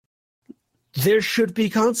 there should be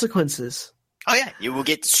consequences. Oh yeah, you will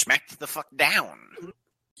get smacked the fuck down.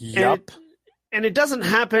 Yep. And it doesn't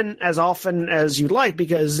happen as often as you'd like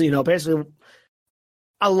because basically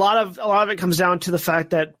a lot of it comes down to the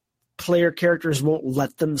fact that player characters won't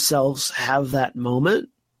let themselves have that moment.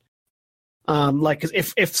 Like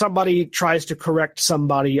if somebody tries to correct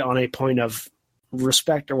somebody on a point of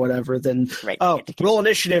respect or whatever, then roll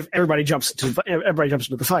initiative. Everybody jumps into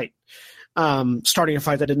the fight, starting a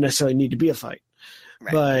fight that didn't necessarily need to be a fight.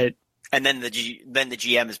 Right. And then the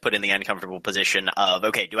GM is put in the uncomfortable position of,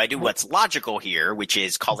 okay, do I do what's logical here, which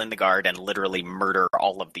is call in the guard and literally murder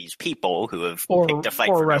all of these people who have picked a fight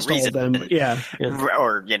for no reason, all of them.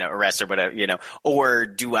 or arrest or whatever, or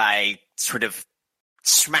do I sort of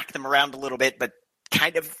smack them around a little bit, but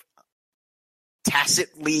kind of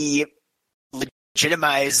tacitly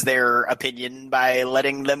legitimize their opinion by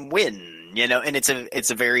letting them win, and it's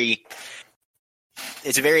a very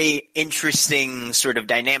interesting sort of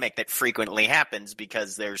dynamic that frequently happens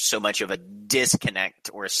because there's so much of a disconnect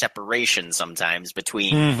or a separation sometimes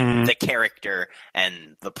between the character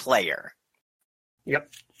and the player. Yep.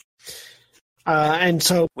 And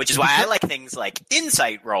so, which is why I like things like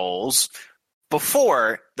insight rolls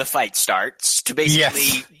before the fight starts to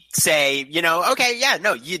basically say,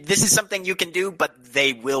 this is something you can do, but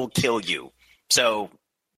they will kill you. So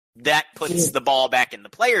that puts the ball back in the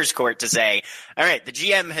player's court to say, all right, the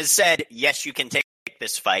GM has said, yes, you can take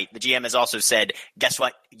this fight. The GM has also said, guess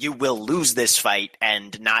what? You will lose this fight,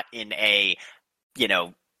 and not in a,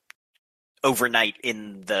 overnight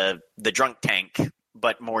in the drunk tank,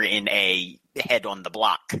 but more in a head on the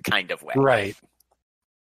block kind of way. Right.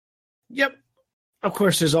 Yep. Of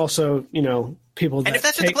course, there's also, people that and if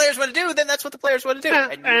that's what the players want to do, then that's what the players want to do.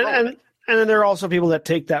 And then there are also people that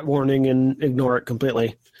take that warning and ignore it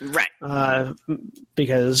completely. Right.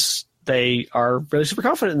 Because they are really super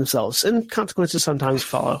confident in themselves, and consequences sometimes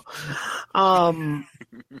follow.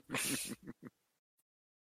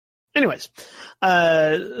 Anyways,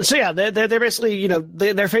 so yeah, they're basically,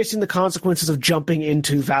 they're facing the consequences of jumping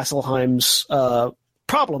into Vasselheim's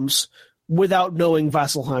problems without knowing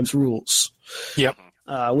Vasselheim's rules. Yep.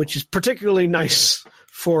 Which is particularly nice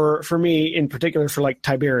for me, in particular for like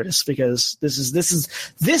Tiberius, because this is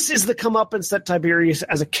the comeuppance that Tiberius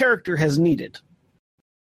as a character has needed.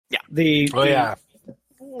 Yeah.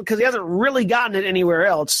 Because he hasn't really gotten it anywhere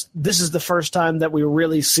else. This is the first time that we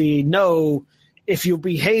really see, no, if you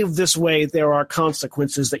behave this way, there are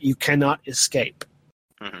consequences that you cannot escape.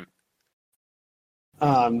 Mm-hmm.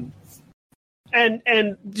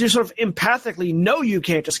 And you sort of empathically know you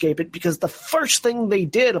can't escape it, because the first thing they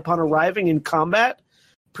did upon arriving in combat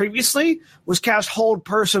previously was cast Hold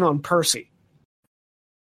Person on Percy.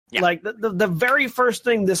 Yeah. Like, the very first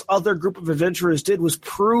thing this other group of adventurers did was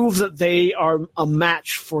prove that they are a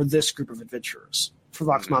match for this group of adventurers, for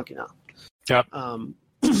Vox Machina. Yep.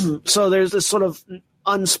 So there's this sort of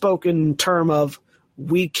unspoken term of,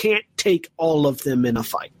 we can't take all of them in a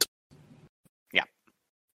fight. Yeah.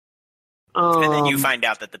 And then you find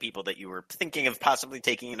out that the people that you were thinking of possibly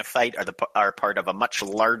taking in a fight are part of a much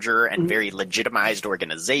larger and very legitimized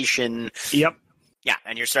organization. Yep. Yeah,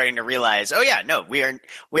 and you're starting to realize, oh yeah, no, we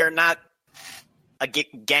are not a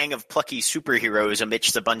gang of plucky superheroes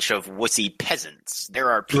amidst a bunch of wussy peasants.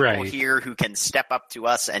 There are people here who can step up to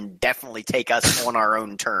us and definitely take us on our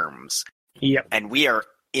own terms. Yep. And we are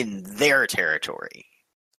in their territory.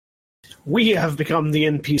 We have become the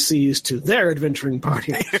NPCs to their adventuring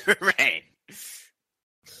party. Right.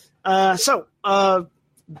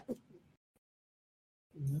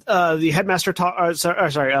 The headmaster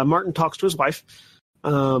Martin talks to his wife,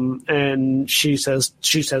 and she says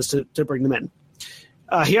to bring them in.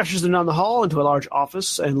 He ushers them down the hall into a large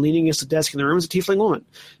office, and leaning against the desk in the room is a tiefling woman,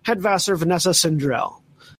 Headmaster Vanessa Sindrell.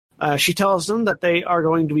 She tells them that they are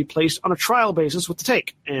going to be placed on a trial basis with the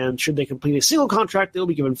take, and should they complete a single contract, they will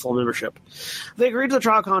be given full membership. They agree to the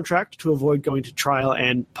trial contract to avoid going to trial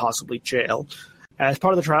and possibly jail. As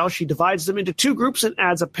part of the trial, she divides them into two groups and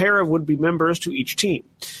adds a pair of would-be members to each team.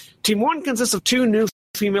 Team 1 consists of 2 new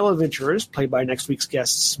female adventurers, played by next week's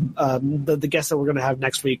guests, the guests that we're going to have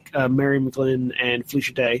next week, Mary McGlynn and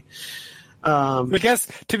Felicia Day. The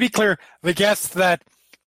guests that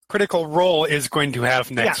Critical Role is going to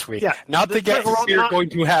have next week. Yeah. Not the guests you're going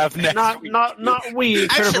to have next week. Not we,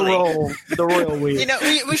 Critical Role, the royal we.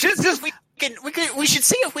 We should just... We should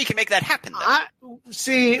see if we can make that happen, though.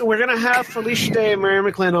 We're going to have Felicia Day and Mary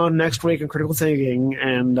McLean on next week on Critical Thinking,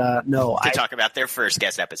 and talk about their first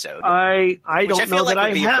guest episode. I don't know that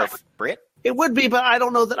I have. It would be, but I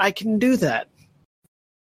don't know that I can do that.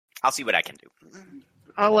 I'll see what I can do.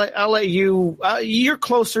 I'll let you. You're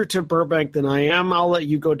closer to Burbank than I am. I'll let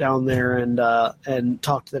you go down there and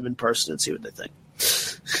talk to them in person and see what they think.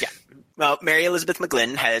 Yeah. Well, Mary Elizabeth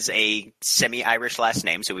McGlynn has a semi-Irish last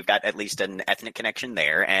name, so we've got at least an ethnic connection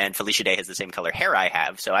there. And Felicia Day has the same color hair I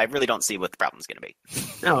have, so I really don't see what the problem's going to be.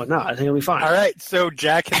 No, I think it'll be fine. All right, so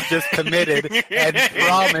Jack has just committed and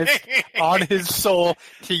promised on his soul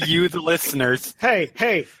to you, the listeners. Hey,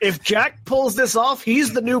 if Jack pulls this off,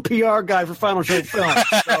 he's the new PR guy for Final Shape Film.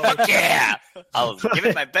 So. Yeah, I'll give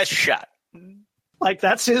it my best shot. Like,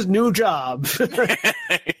 that's his new job.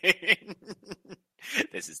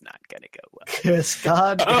 This is not going to go well. Yes,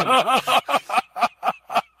 God.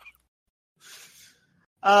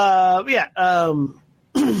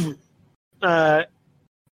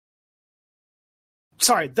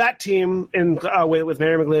 Sorry, that team with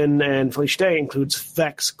Mary McGlynn and Felicia Day includes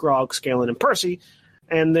Vex, Grog, Scanlan, and Percy.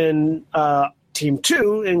 And then Team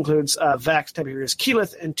 2 includes Vax, Tiberius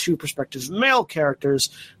Keyleth, and 2 prospective male characters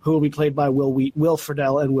who will be played by Will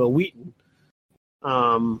Friedle and Will Wheaton.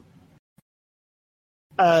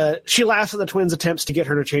 She laughs at the twins' attempts to get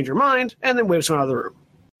her to change her mind, and then waves them out of the room.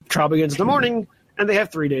 Trial begins in the morning, and they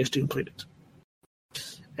have 3 days to complete it.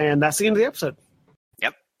 And that's the end of the episode.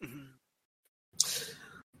 Yep.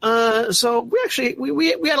 So we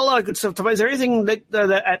had a lot of good stuff. Is there anything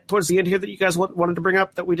that towards the end here that you guys wanted to bring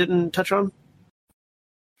up that we didn't touch on?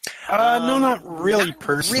 No, not really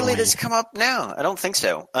personally. Really does come up now. I don't think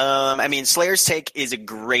so. Slayer's Take is a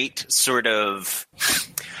great sort of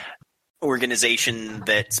organization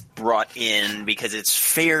that's brought in because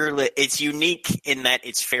it's unique in that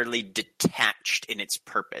it's fairly detached in its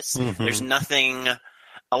purpose. Mm-hmm. There's nothing.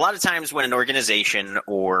 A lot of times when an organization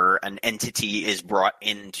or an entity is brought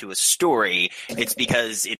into a story, it's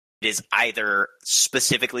because it is either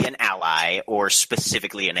specifically an ally or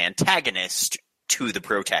specifically an antagonist to the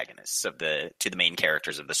protagonists to the main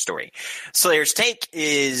characters of the story. Slayer's take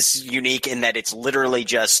is unique in that it's literally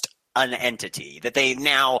just an entity that they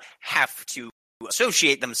now have to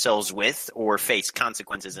associate themselves with or face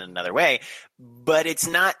consequences in another way, but it's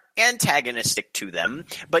not antagonistic to them,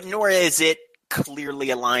 but nor is it clearly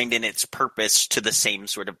aligned in its purpose to the same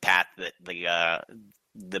sort of path that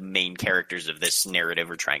the main characters of this narrative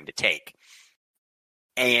are trying to take.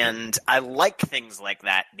 And I like things like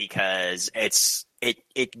that because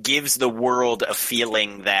it gives the world a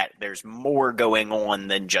feeling that there's more going on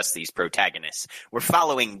than just these protagonists. We're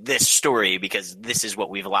following this story because this is what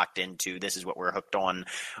we've locked into. This is what we're hooked on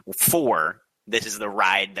for. This is the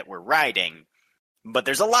ride that we're riding. But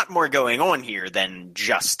there's a lot more going on here than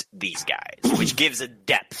just these guys, which gives a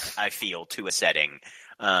depth, I feel, to a setting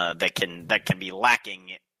that can be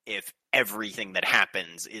lacking if everything that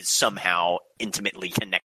happens is somehow intimately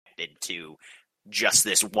connected to just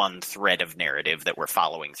this one thread of narrative that we're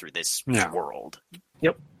following through this world.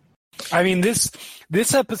 Yep. I mean, this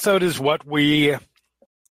episode is what we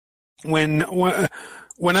when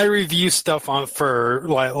I review stuff for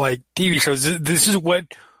like TV shows. This is what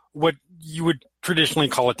you would traditionally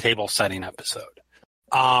call a table setting episode.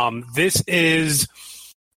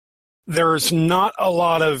 There's not a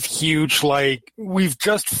lot of huge, like, we've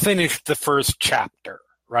just finished the first chapter,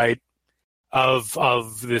 right,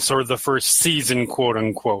 of this, or the first season, quote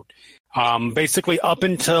unquote. Basically, up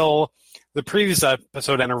until the previous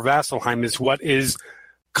episode, Enter Vasselheim, is what is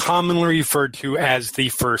commonly referred to as the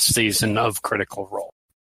first season of Critical Role.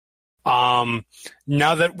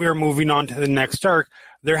 Now that we're moving on to the next arc,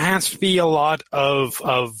 there has to be a lot of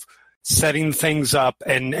setting things up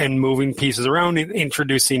and moving pieces around and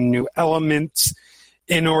introducing new elements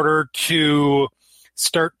in order to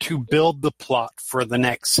start to build the plot for the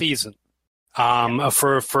next season,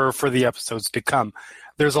 for the episodes to come.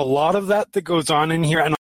 There's a lot of that goes on in here,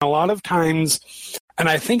 and a lot of times, and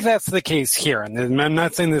I think that's the case here, and I'm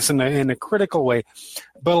not saying this in a critical way,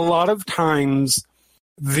 but a lot of times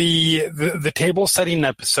the table setting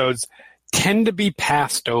episodes tend to be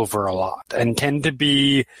passed over a lot and tend to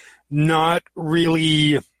be not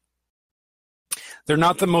really, they're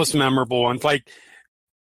not the most memorable ones. Like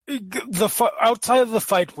outside of the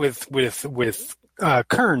fight with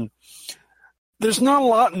Kern, there's not a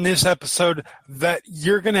lot in this episode that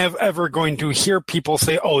you're ever going to hear people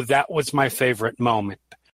say, "Oh, that was my favorite moment,"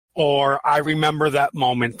 or "I remember that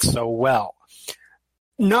moment so well."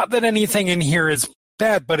 Not that anything in here is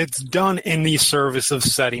bad, but it's done in the service of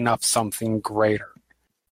setting up something greater.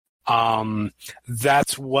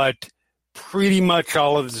 That's what pretty much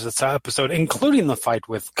all of this episode, including the fight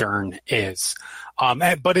with Gurn, is.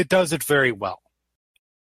 But it does it very well.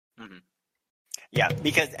 Mm-hmm. Yeah,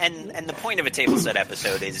 because and the point of a table set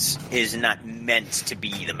episode is not meant to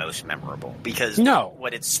be the most memorable, because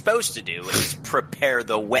what it's supposed to do is prepare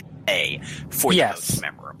the way for the most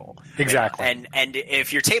memorable. Exactly. And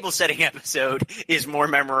if your table setting episode is more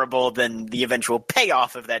memorable than the eventual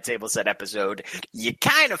payoff of that table set episode, you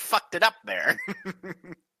kind of fucked it up there.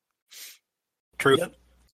 True. Yep.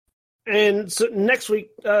 And so next week,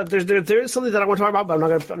 there is something that I want to talk about, but I'm not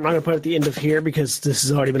going to put it at the end of here because this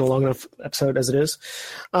has already been a long enough episode as it is.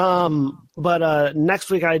 But next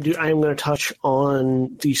week I am going to touch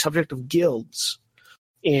on the subject of guilds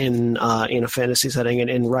in a fantasy setting and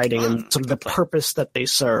in writing and sort of the purpose that they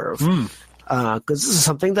serve. Because this is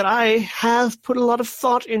something that I have put a lot of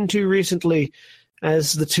thought into recently,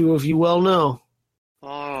 as the two of you well know.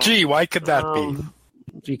 Gee, why could that be?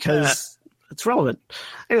 Because it's relevant.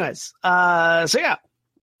 Anyways, so yeah,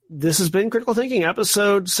 this has been Critical Thinking,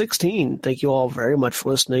 episode 16. Thank you all very much for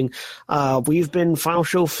listening. We've been Final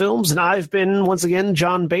Show Films, and I've been, once again,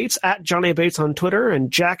 John Bates, at John A. Bates on Twitter,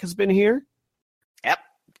 and Jack has been here. Yep,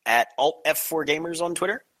 at Alt F4 Gamers on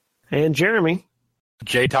Twitter. And Jeremy.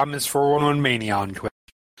 J Thomas 411 Mania on Twitter.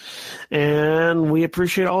 And we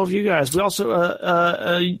appreciate all of you guys. We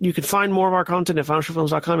also, you can find more of our content at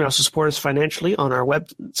FinalShowFilms.com. You can also support us financially on our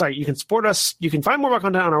you can support us. You can find more of our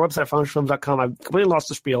content on our website, FinalShowFilms.com. I've completely lost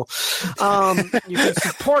the spiel. You can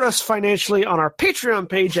support us financially on our Patreon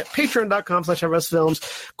page at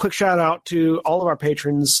patreon.com/FinalShowFilms. Quick shout out to all of our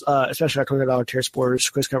patrons, especially our $20 tier supporters,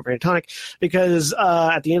 Chris Comfort and Tonic, because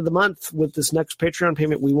at the end of the month, with this next Patreon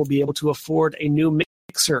payment, we will be able to afford a new mixer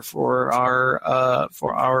for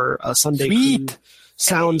our Sunday Crew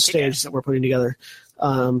sound stage that we're putting together.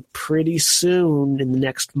 Pretty soon, in the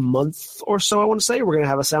next month or so, I want to say, we're going to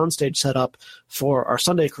have a sound stage set up for our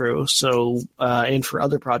Sunday Crew, so and for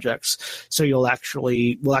other projects. So we'll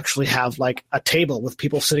actually have like a table with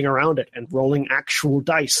people sitting around it and rolling actual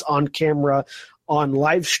dice on camera on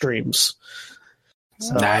live streams.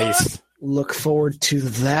 So, nice. look forward to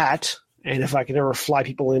that. And if I can ever fly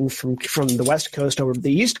people in from the West Coast over to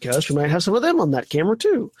the East Coast, we might have some of them on that camera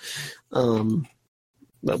too. But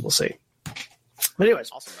we'll see. But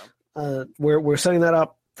anyways, Awesome, we're setting that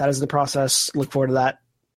up. That is the process. Look forward to that.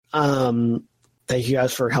 Thank you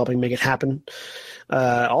guys for helping make it happen.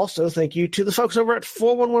 Also, thank you to the folks over at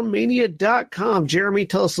 411mania.com. Jeremy,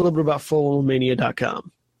 tell us a little bit about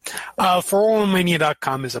 411mania.com.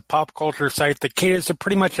 411mania.com is a pop culture site that caters to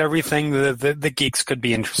pretty much everything that the geeks could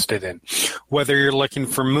be interested in. Whether you're looking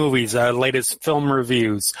for movies, latest film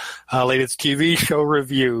reviews, latest TV show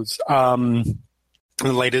reviews, the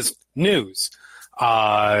latest news,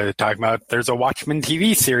 talking about there's a Watchmen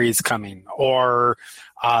TV series coming, or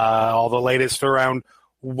all the latest around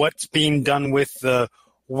what's being done with the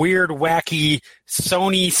weird, wacky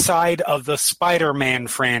Sony side of the Spider-Man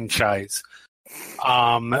franchise.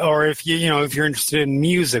 Or if you're interested in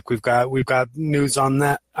music, we've got news on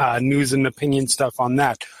that, news and opinion stuff on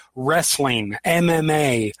that, wrestling,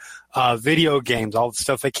 MMA, video games, all the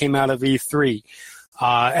stuff that came out of E3,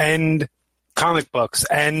 and comic books,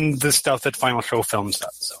 and the stuff that Final Show Films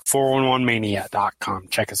does. So 411mania.com.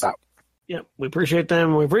 Check us out. Yep, we appreciate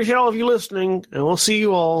them. We appreciate all of you listening, and we'll see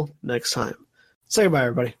you all next time. Say goodbye,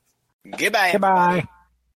 everybody. Goodbye. Goodbye.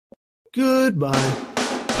 Goodbye.